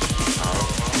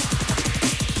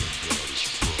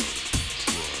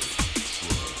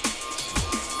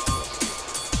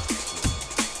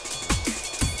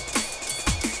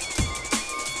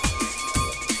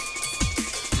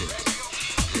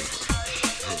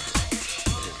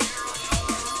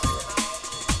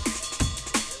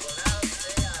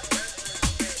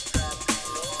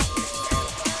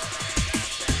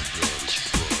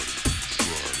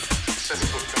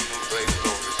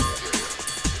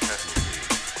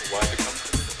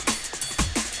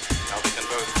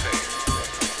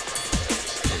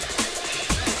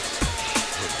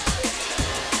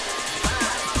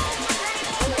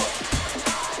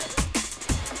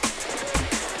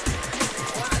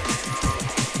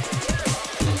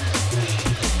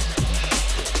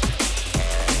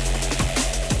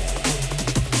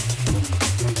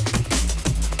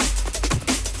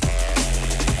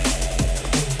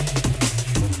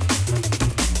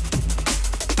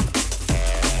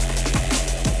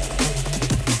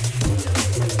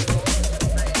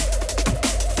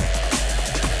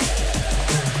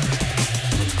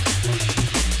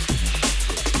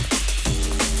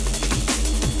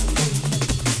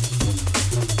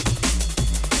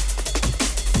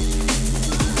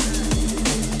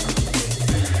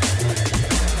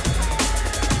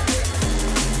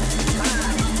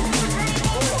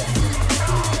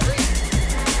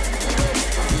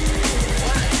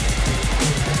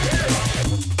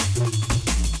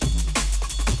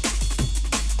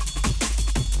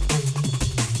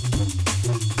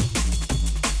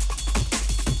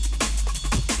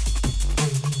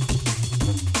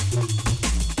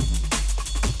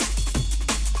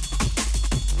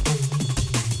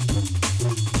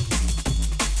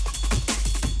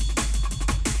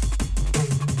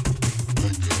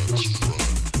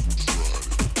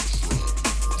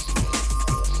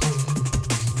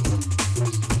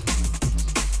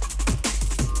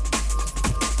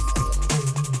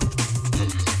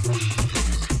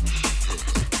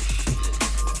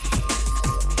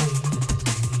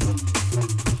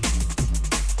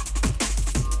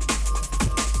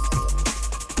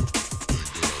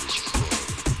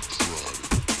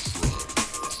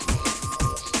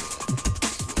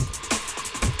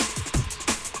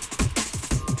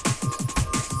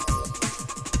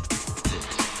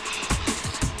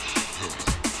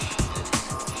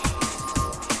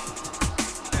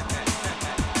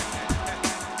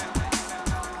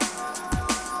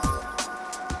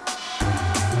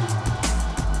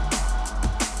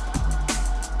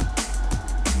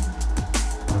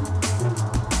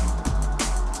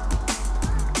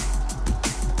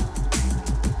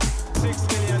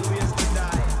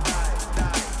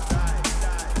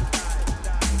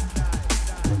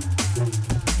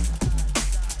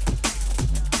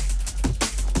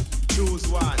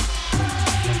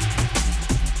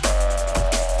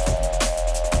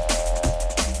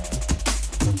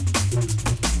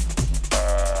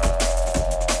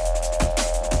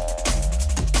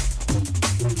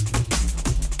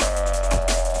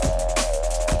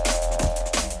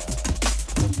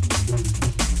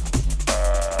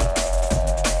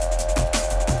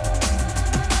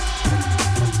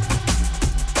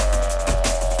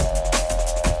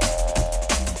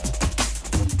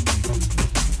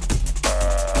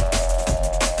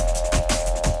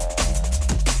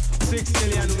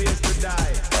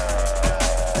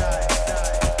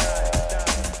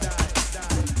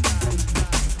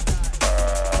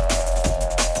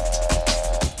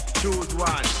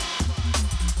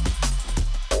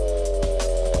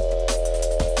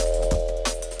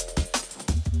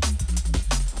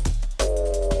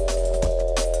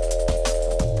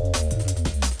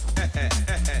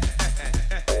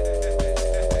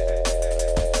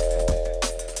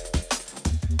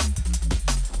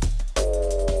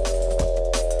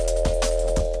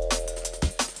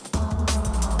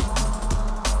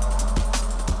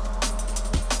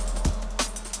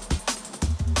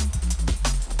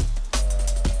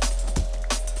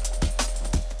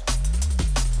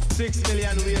 6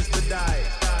 million ways to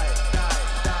die.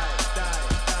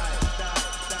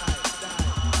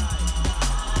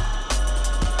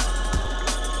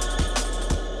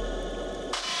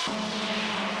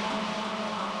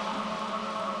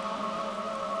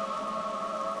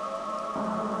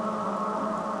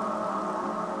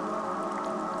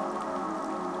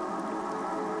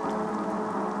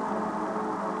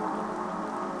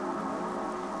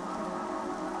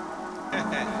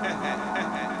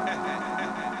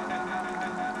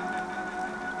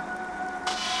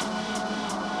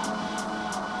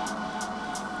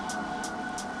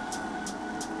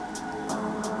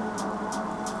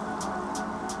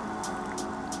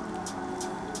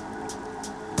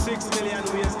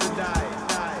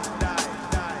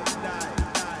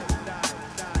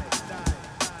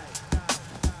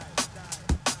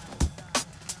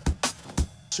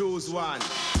 Choose one.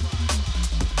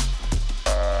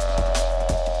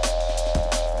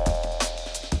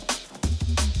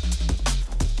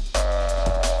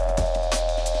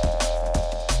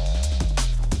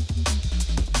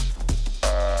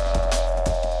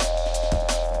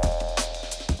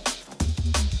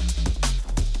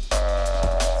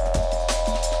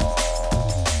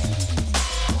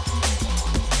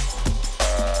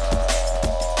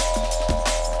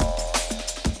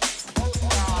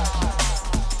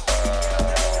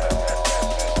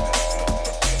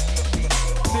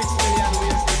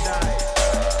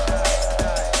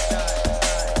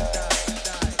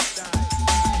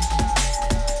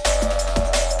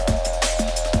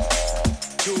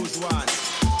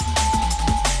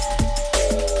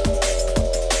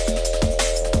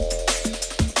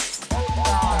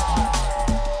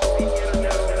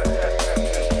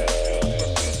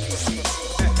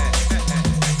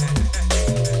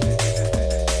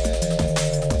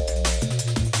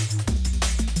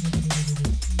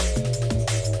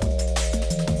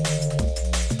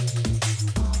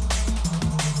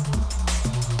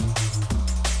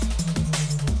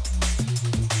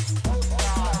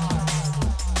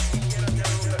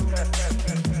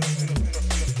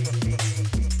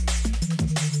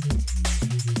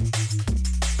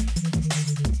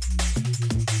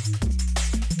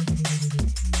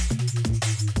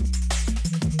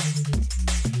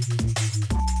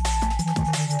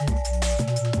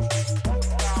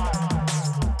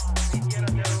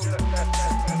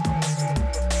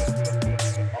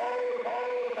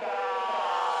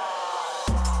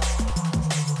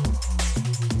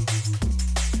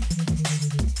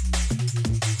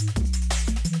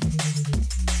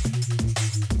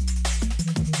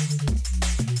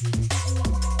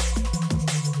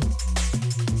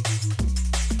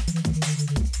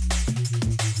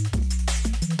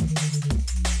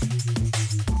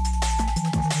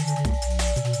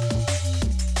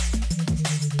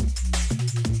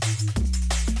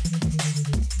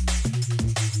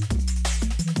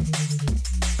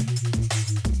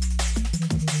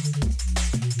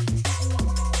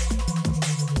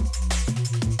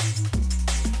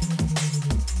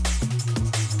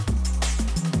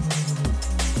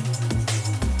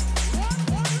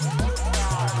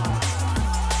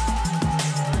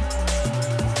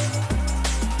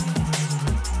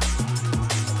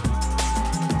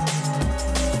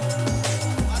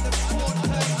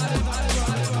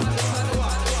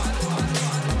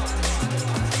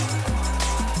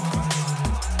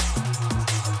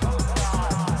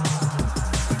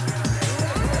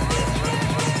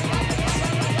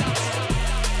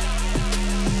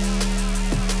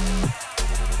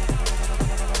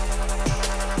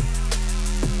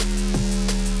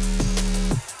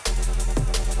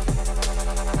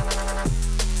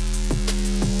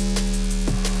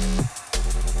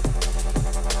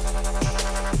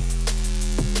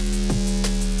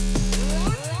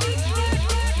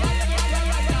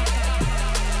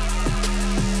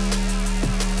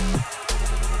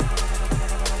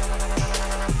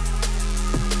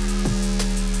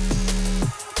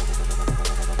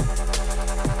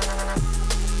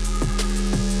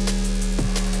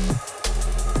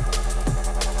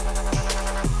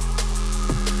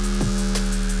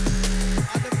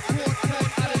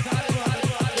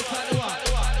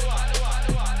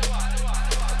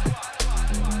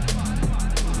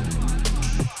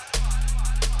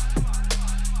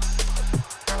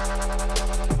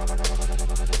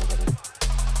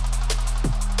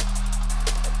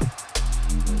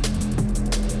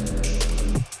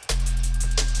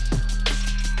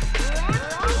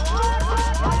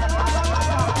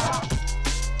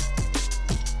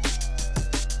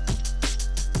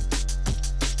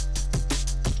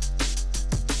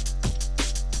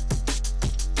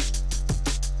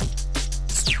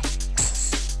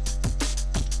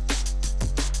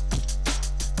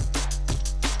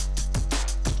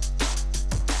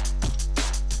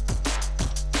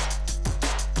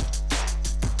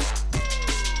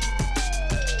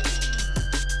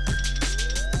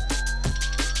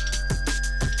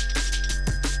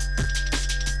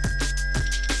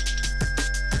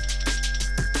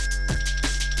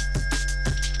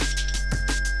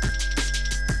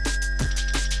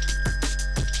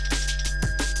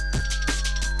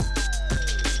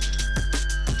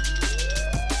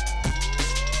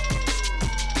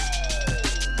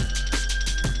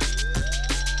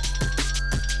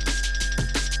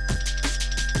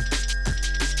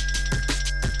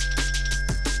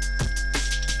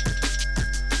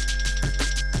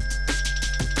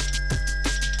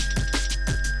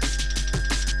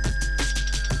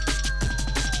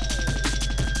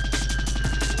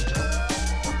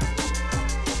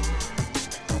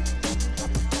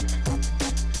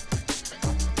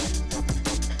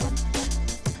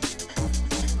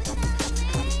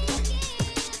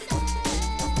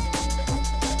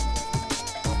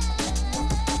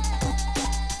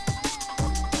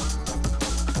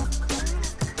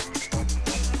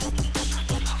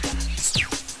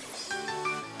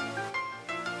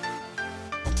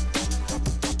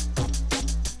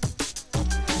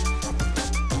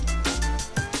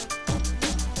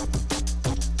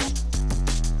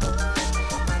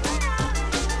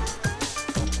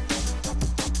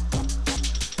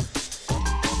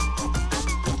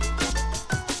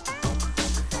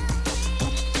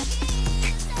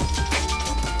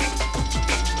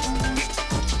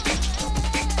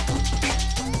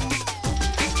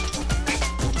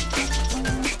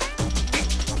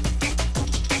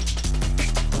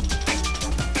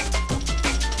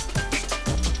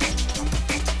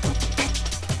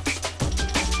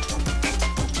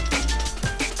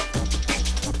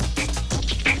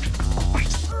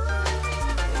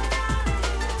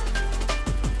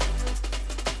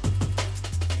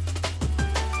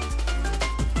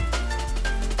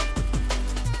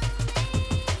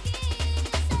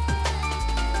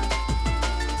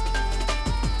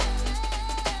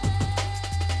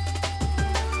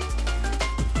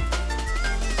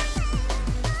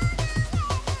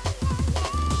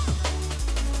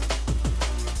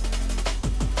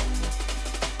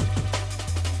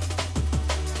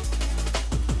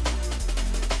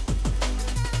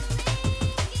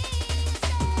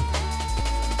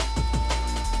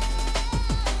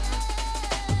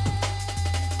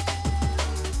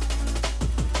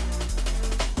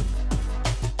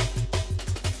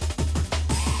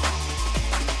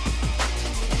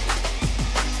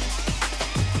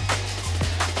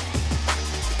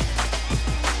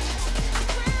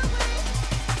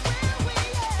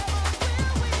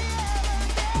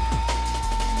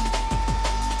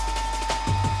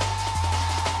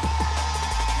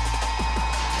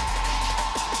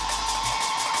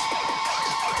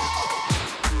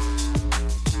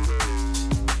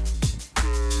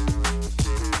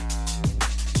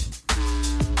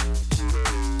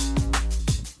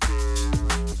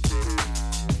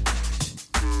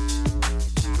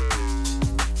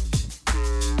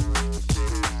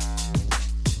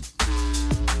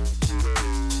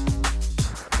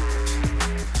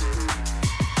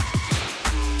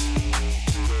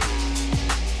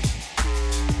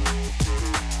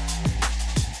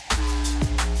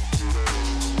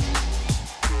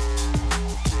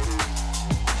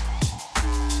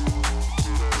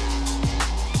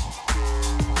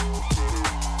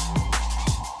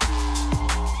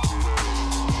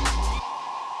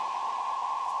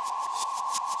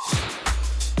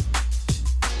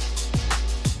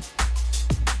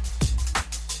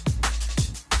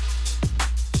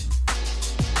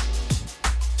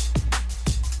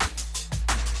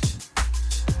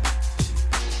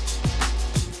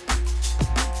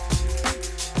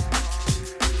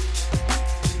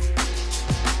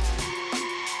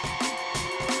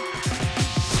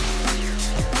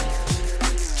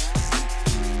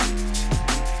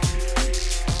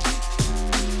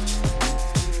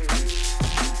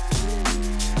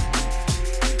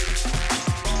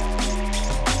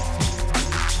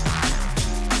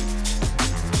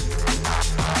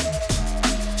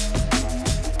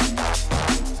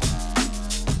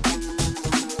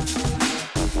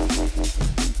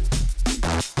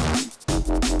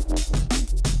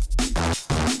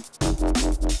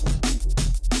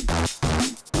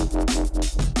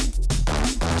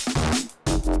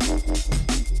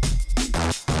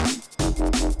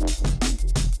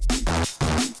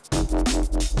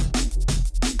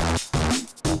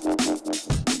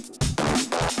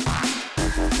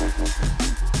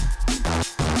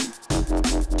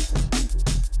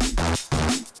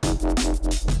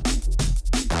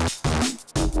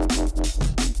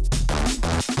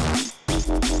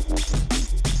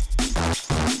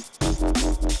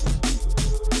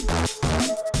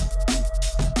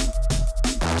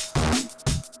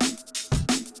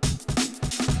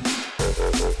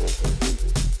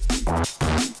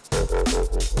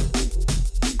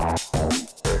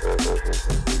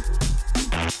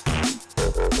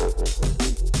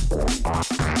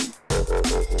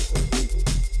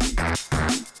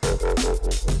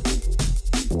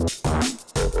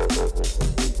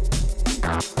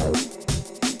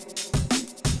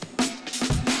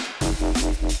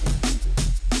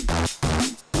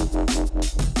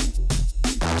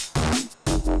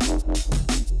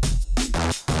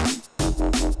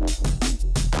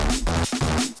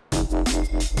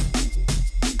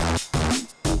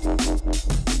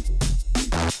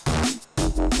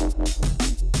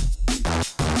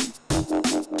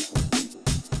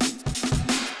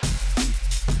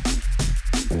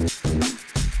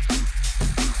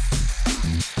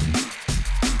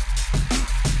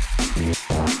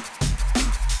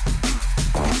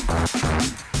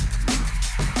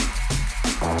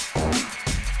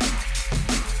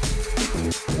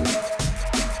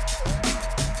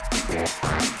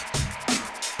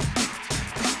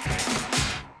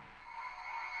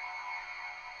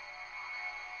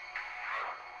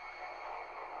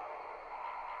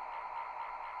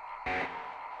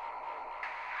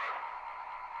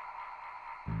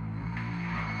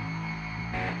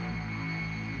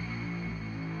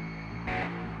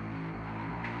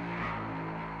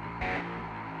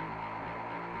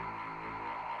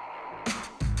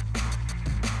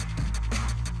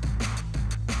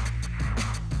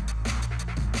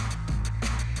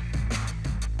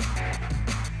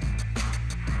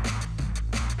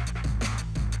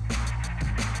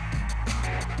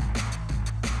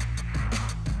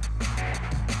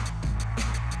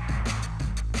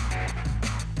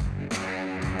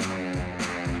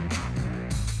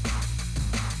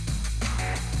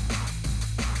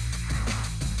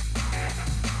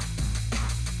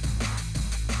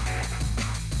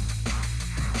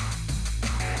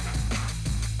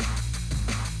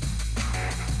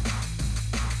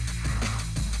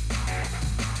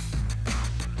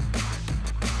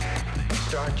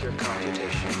 Start your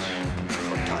computations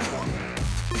for time one.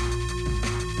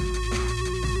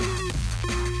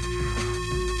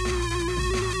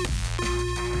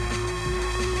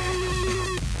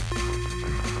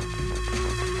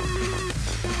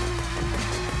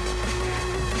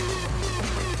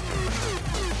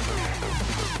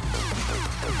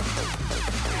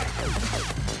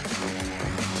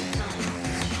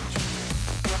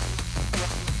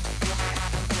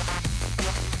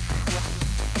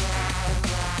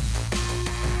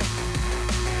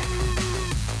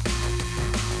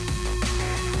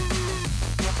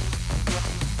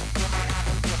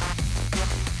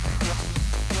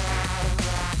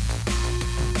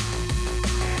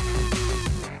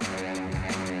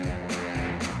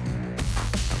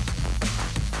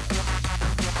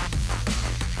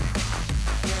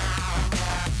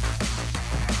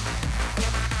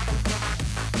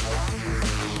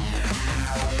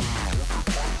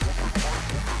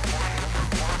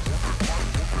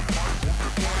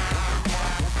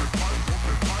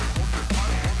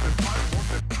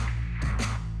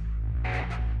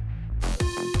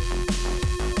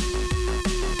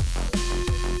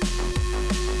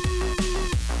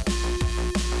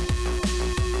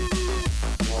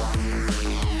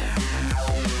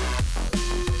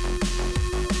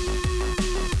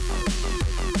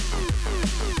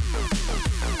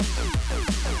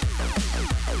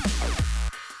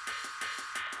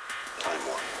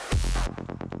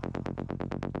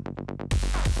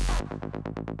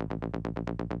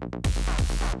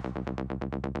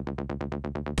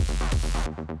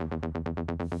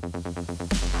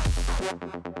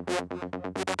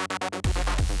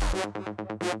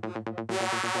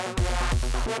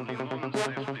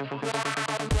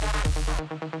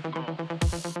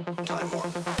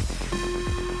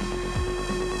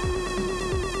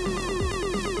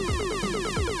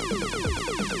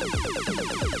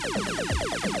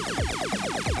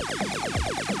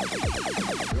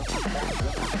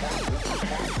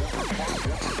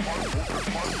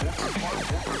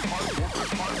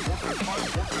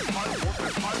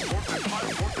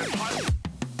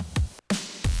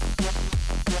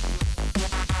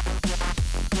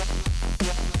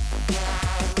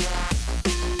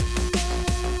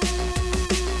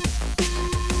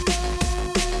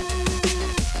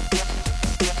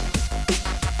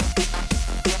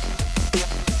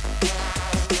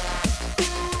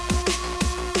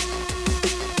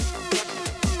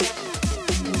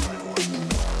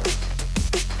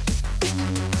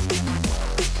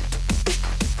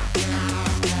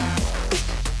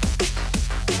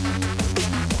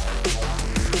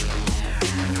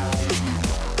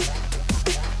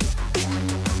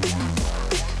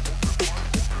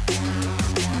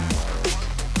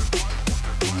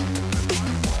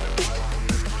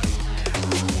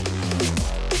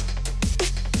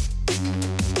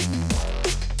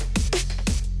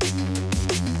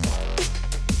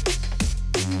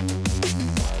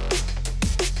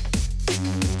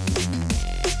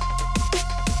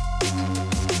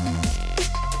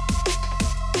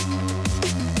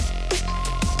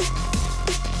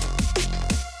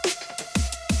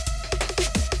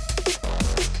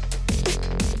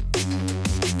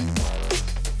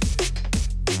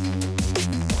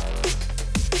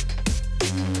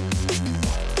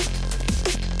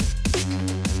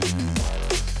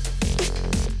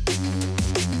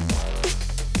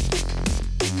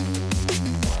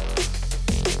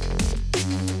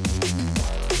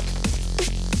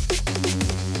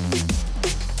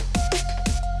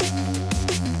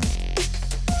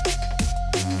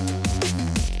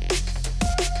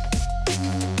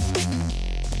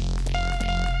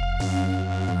 You're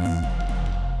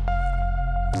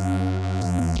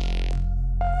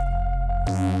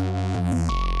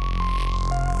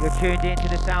tuned into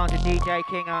the sounds of DJ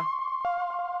Kinger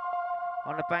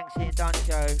on the Banksy'n'Dunn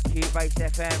show,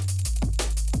 QBASEFM.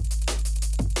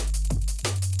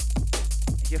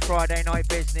 It's your Friday night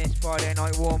business, Friday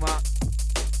night warm-up.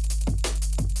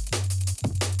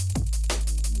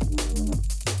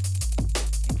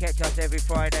 You catch us every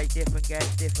Friday, different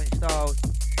guests, different styles,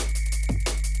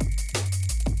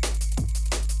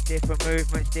 different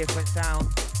movements, different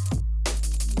sounds.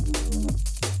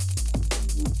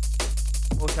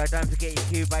 Also, don't forget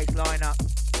your Cubase lineup.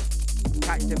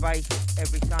 Catch the bass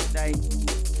every Sunday.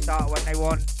 Start when they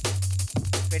want,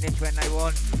 finish when they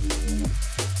want.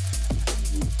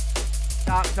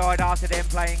 Dark side after them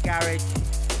playing garage.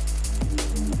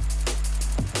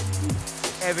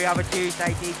 Every other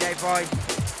Tuesday, DJ Bryce.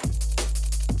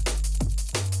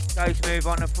 So Smooth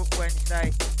on a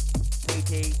Wednesday.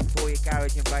 PT for your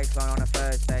garage and bassline on a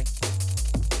Thursday.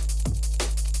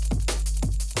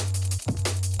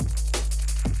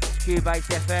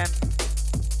 QBASEFM.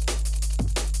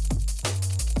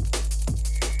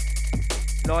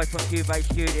 Live from Cubase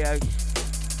Studios.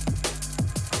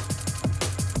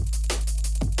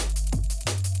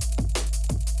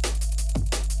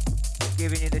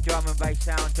 Giving you the drum and bass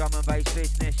sound, drum and bass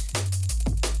business.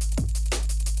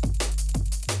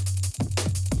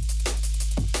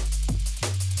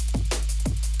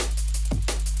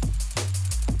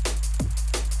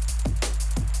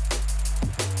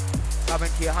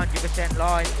 Coming to you 100%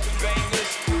 live.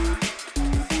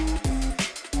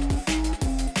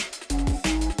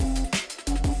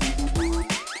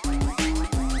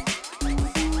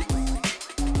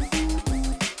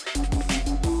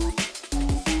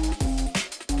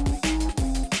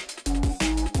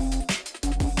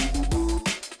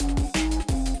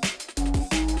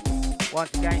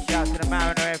 Once again, shout to the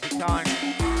Mariner every time.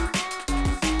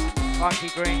 Funky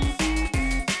Green.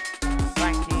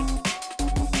 Banksy.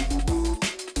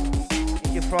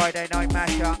 It's your Friday night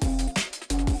mashup.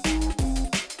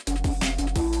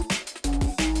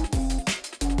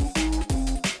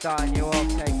 Starting you off,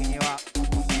 taking you up.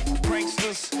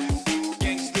 Pranksters,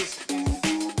 gangsters,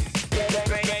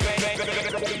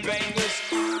 bangers.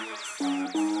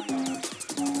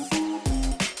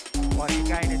 Once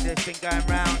again, as this been going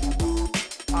round,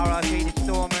 R.I.P. the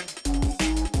Storman,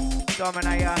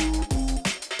 Dominator,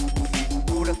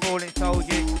 all the fallen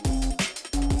soldiers,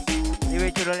 the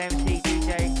original MC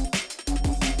DJ,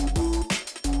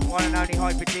 one and only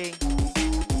Hyper D.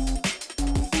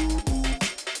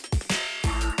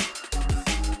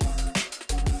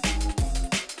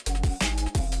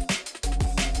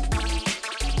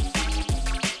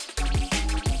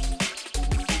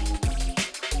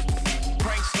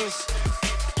 Pranksters,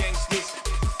 gangsters,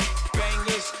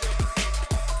 bangers.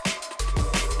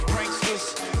 Pranksters,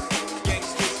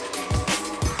 gangsters,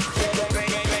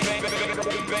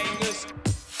 bangers.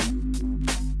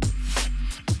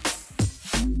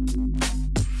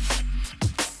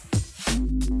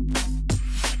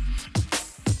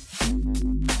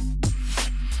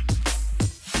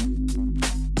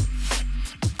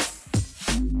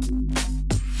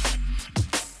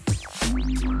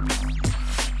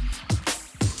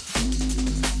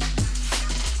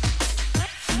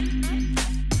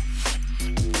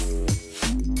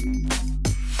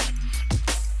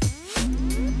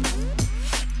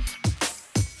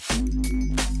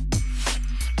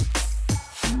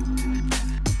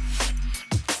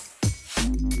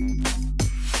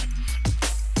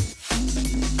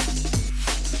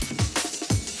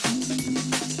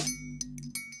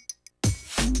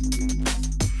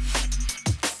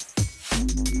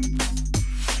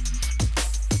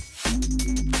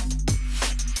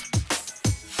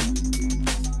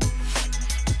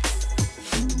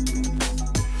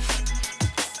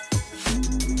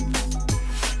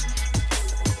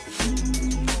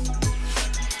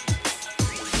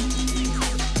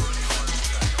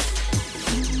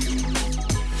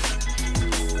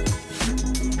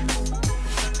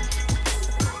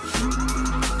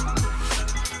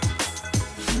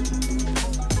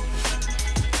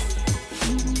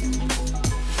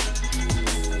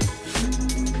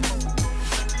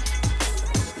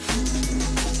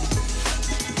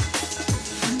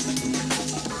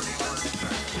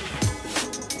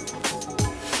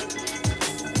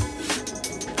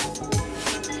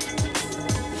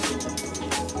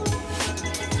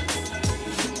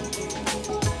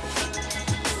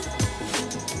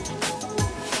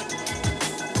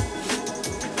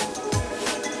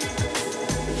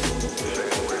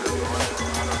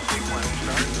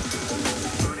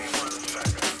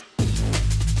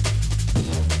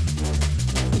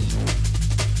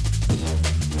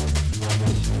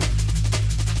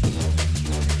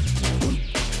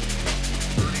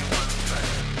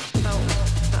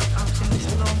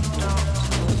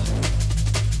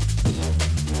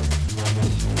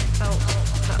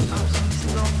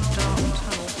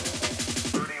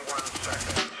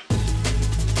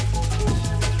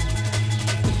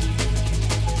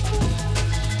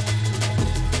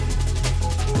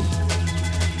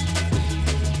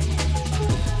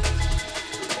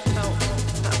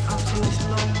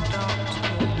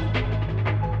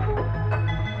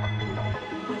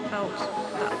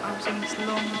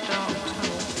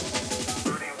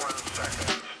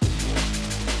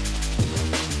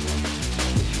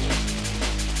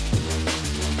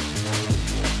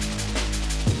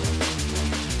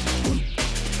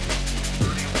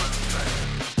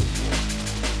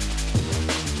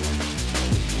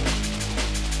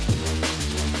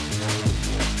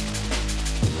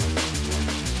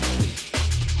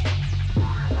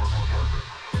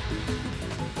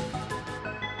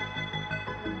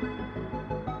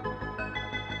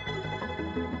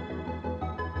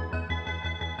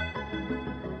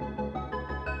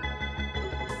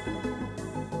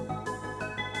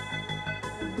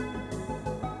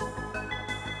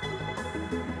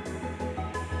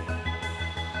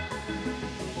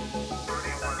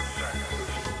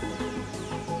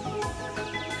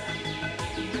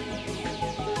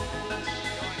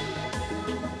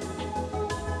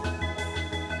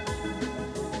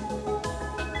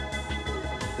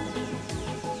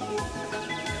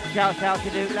 Shouts out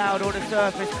to Luke Loud, all the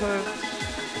Surface crew.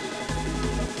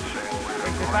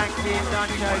 It's the Banksy'n'Dunn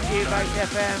show,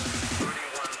 QBASEFM.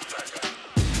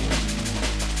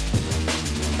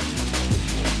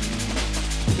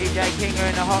 DJ Kinger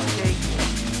in the hot seat.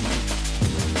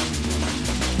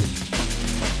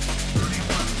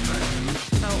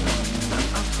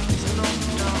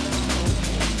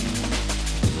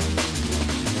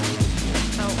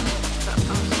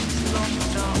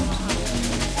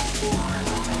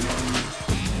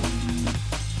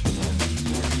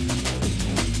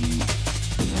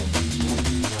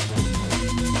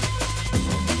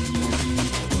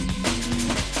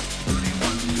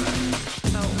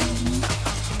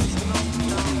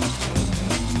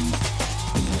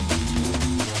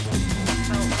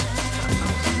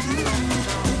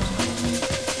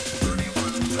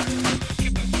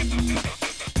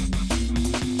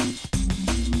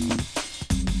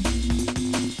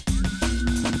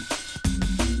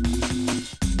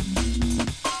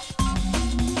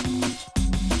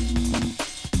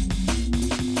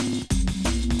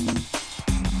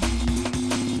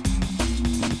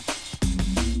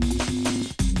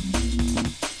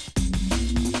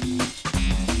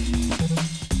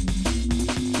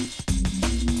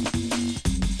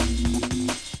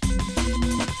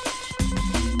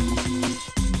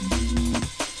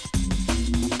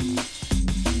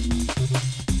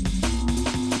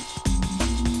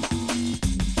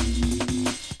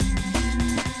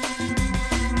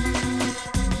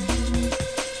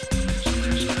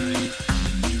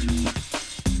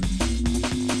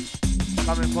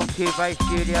 QBase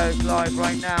Studios live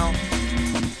right now.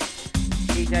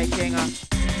 DJ Kinger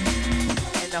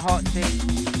in the hot seat.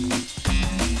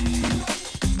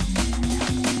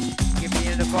 Giving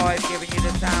you the vibe, giving you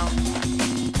the sound.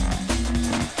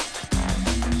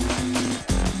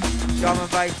 Drum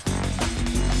and bass.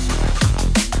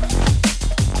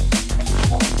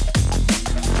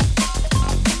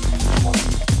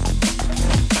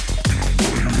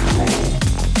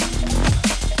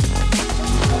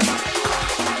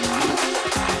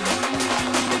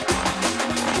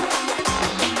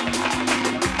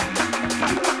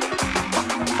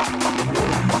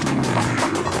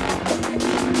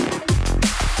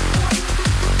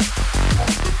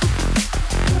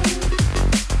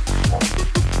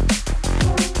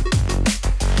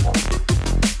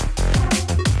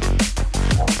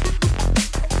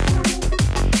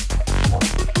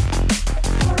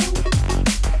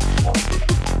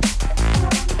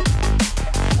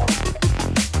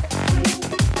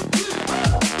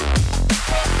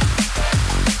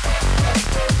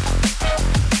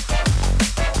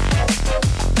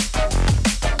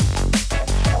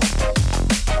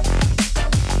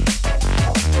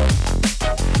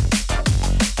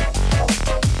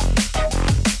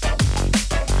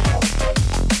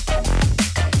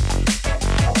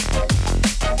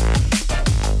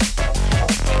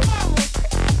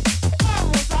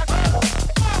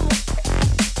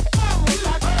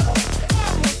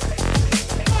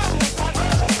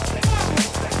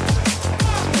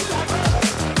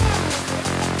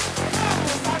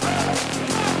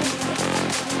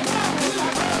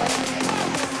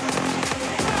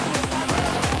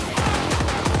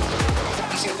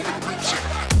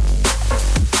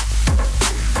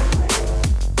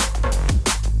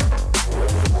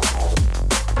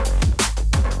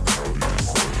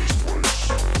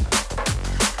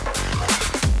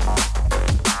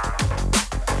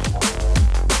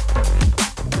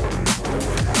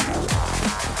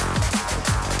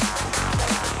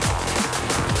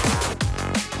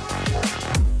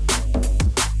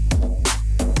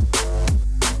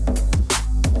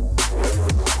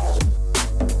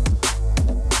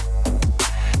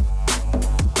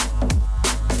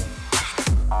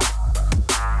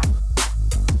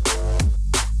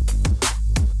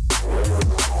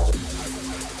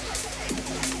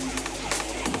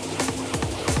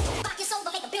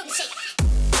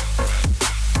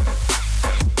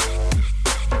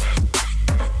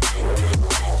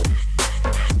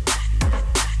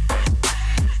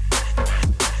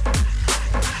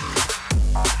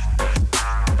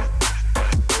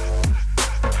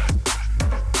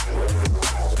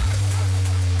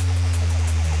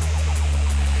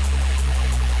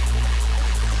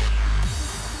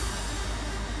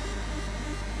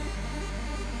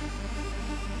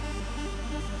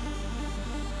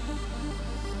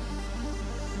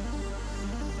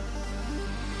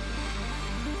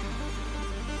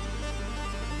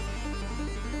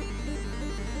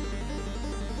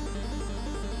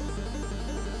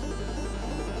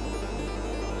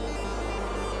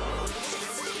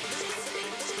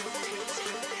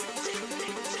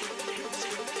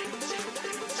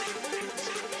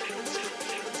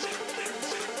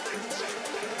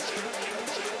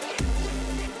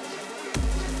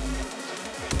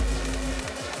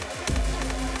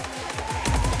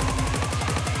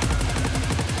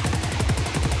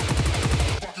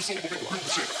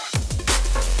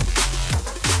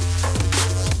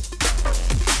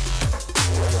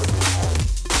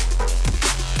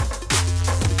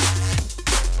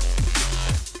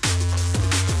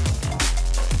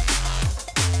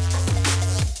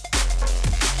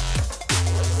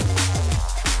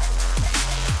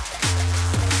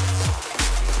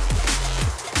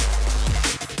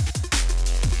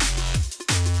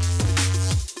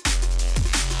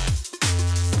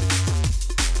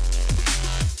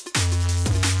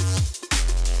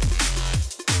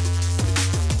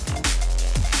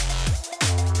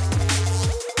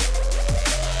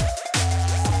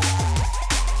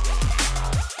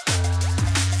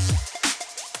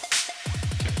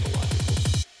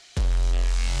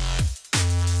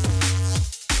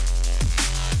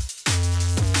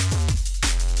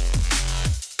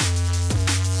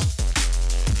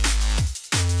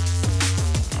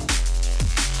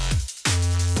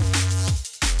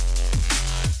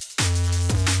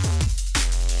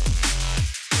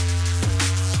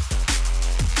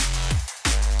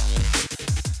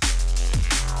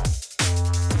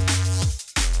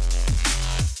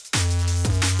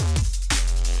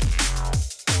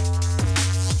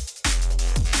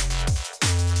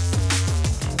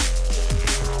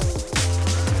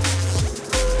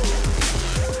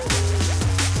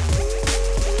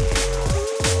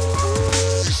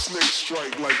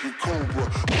 like a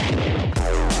cobra.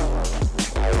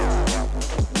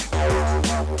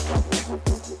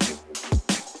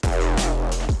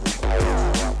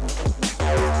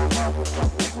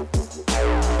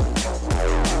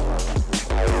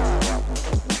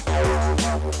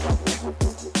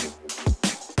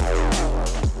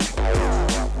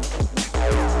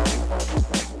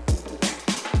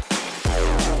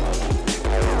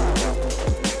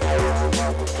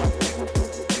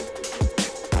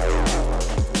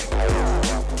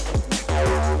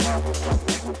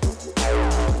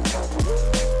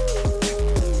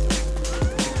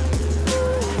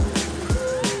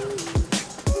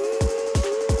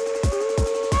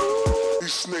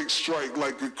 Strike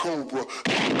like a cobra.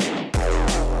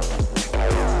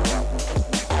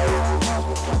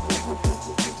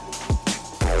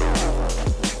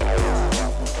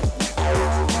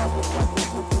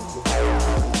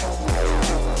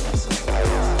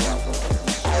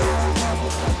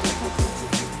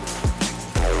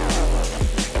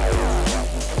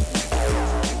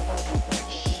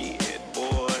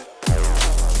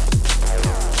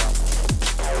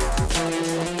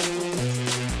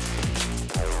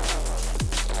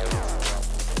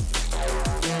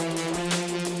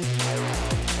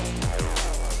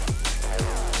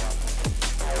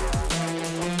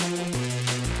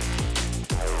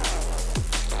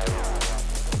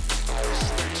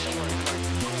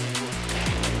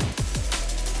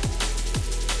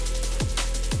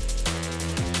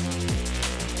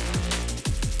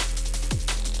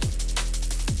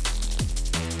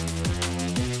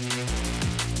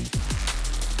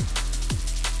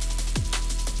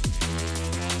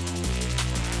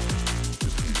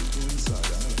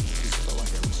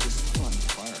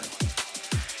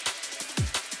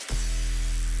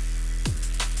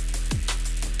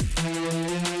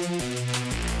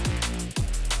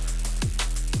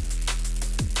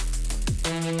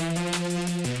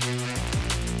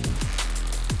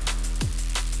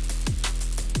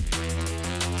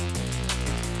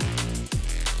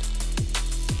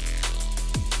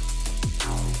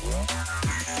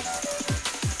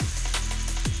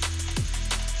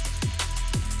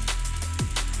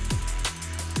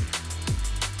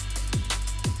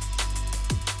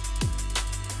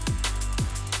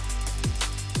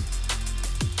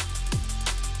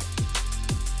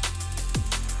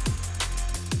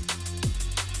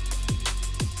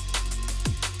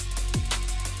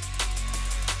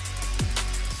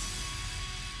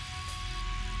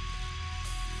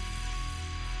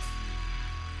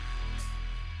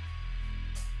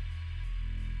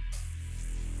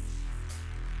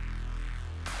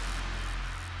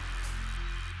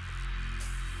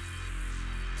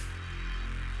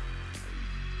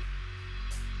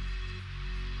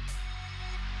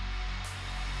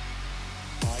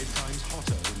 Times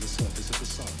hotter than the surface of the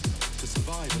sun. To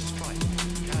survive a strike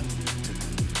can lead to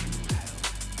hell.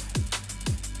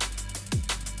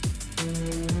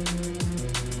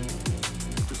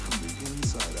 Just from the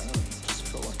inside out, just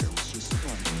felt like I was just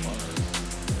on fire.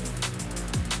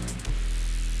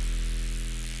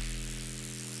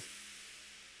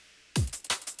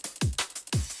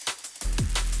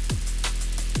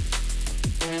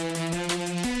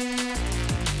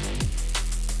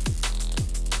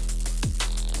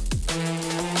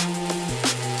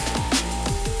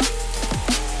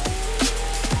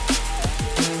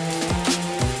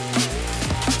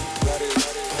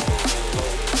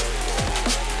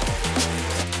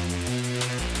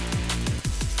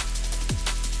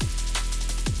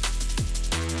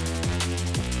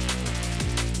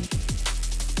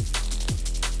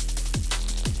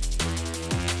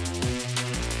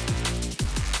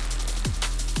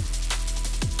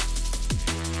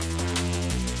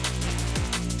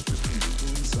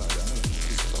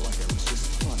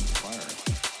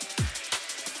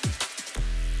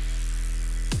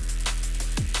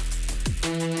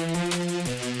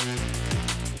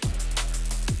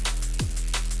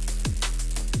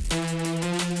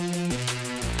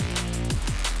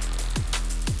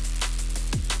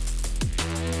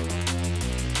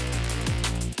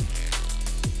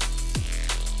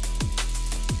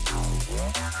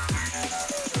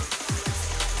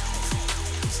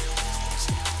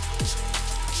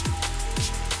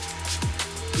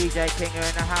 DJ Kinger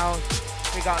in the house.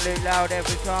 We got Luke Loud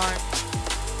every time.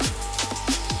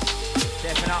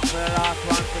 Stepping up for the last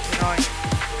one for tonight.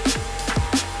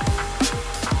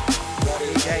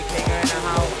 DJ Kinger in the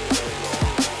house.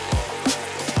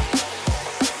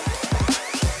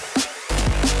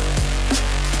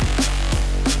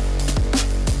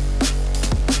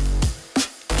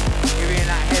 Giving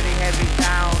that heavy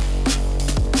sound.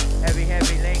 Heavy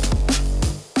link.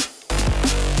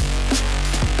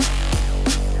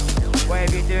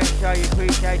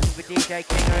 DJ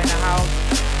Kinger in the house.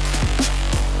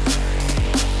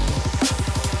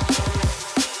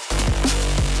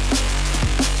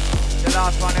 The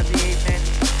last one of the evening.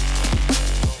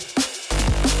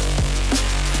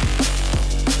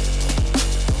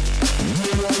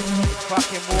 It's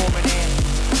fucking warm in here.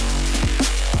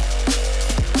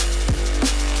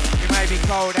 It may be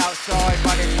cold outside,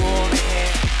 but it's warm in here.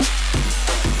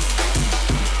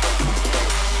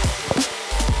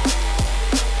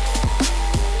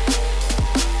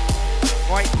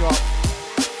 White drop.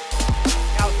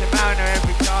 Out to Mouner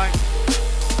every time.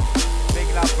 Big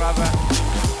love, brother.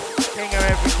 Kinger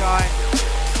every time.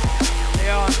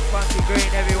 Leon, Funky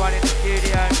Green, everyone in the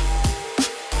studio.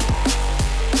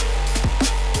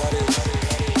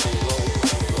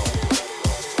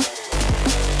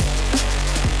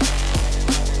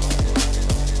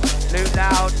 Luke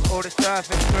Loud, all the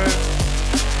surfing crew.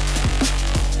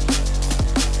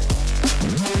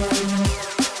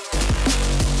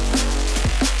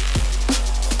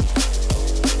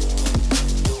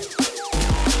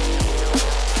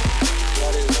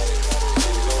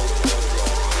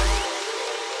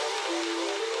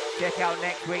 Check out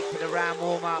next week for the Ram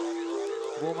warm-up.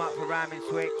 Warm-up for Ram and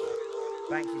Switch.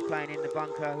 Banksy's playing in the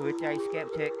bunker with Jay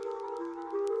Skeptic.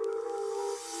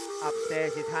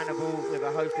 Upstairs is Hannibal with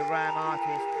a host of Ram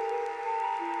artists.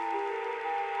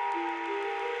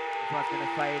 This one's going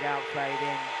to fade out, fade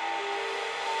in.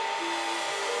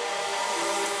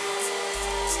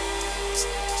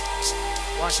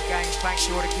 Once again, thanks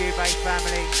to all the QBase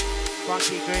family.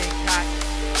 Funky Green, Cat,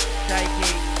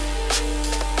 Shaky,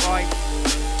 Vice,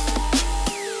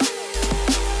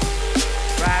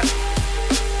 Rap,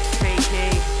 PT,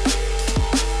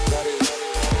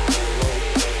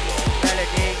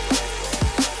 Melody,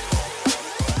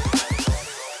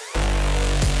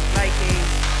 Lakey,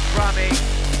 Rummy,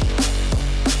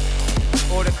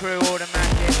 all the crew, all the